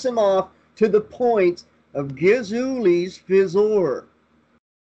to piss him off to the point of Gizooly's Fizzor.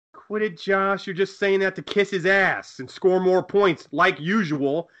 Quit it, Josh. You're just saying that to kiss his ass and score more points, like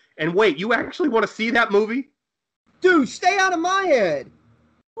usual. And wait, you actually want to see that movie? Dude, stay out of my head.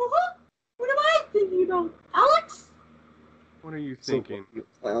 Uh-huh. What am I thinking about, Alex? What are you thinking?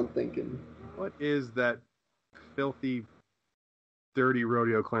 Clown thinking. What is that filthy, dirty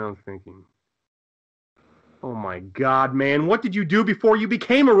rodeo clown thinking? Oh my God, man. What did you do before you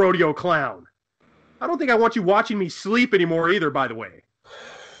became a rodeo clown? I don't think I want you watching me sleep anymore either, by the way.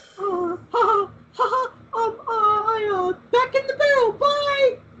 Back in the barrel,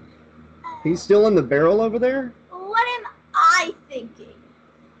 bye! He's still in the barrel over there? What am I thinking?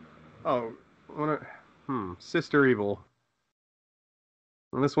 Oh, Sister Evil.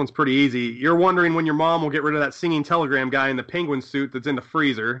 Well, this one's pretty easy. You're wondering when your mom will get rid of that singing telegram guy in the penguin suit that's in the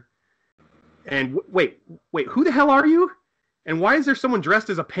freezer. And wait, who the hell are you? And why is there someone dressed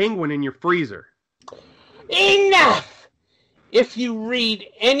as a penguin in your freezer? Enough! If you read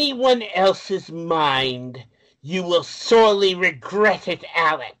anyone else's mind, you will sorely regret it,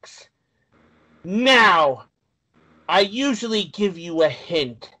 Alex. Now, I usually give you a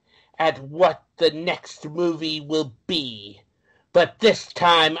hint at what the next movie will be, but this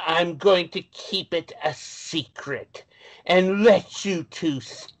time I'm going to keep it a secret and let you two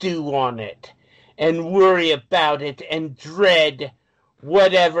stew on it and worry about it and dread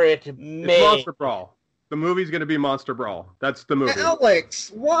whatever it may... It's Monster Brawl. The movie's going to be Monster Brawl. That's the movie.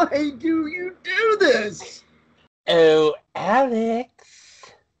 Alex, why do you do this? Oh, Alex.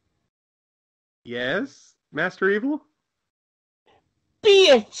 Yes, Master Evil?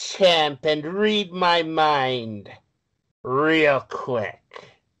 Be a champ and read my mind real quick.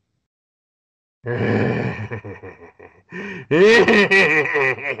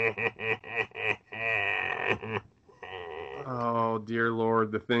 Oh, dear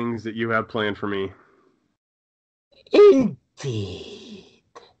Lord, the things that you have planned for me. Indeed.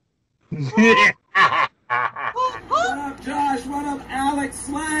 What up, Josh? What up, Alex?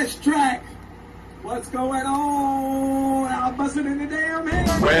 Slash Trax. What's going on? I'm busting in the damn head.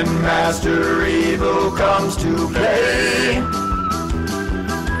 When Master Evil comes to play,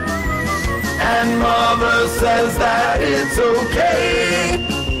 and Mother says that it's okay,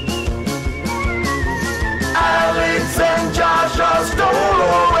 Alex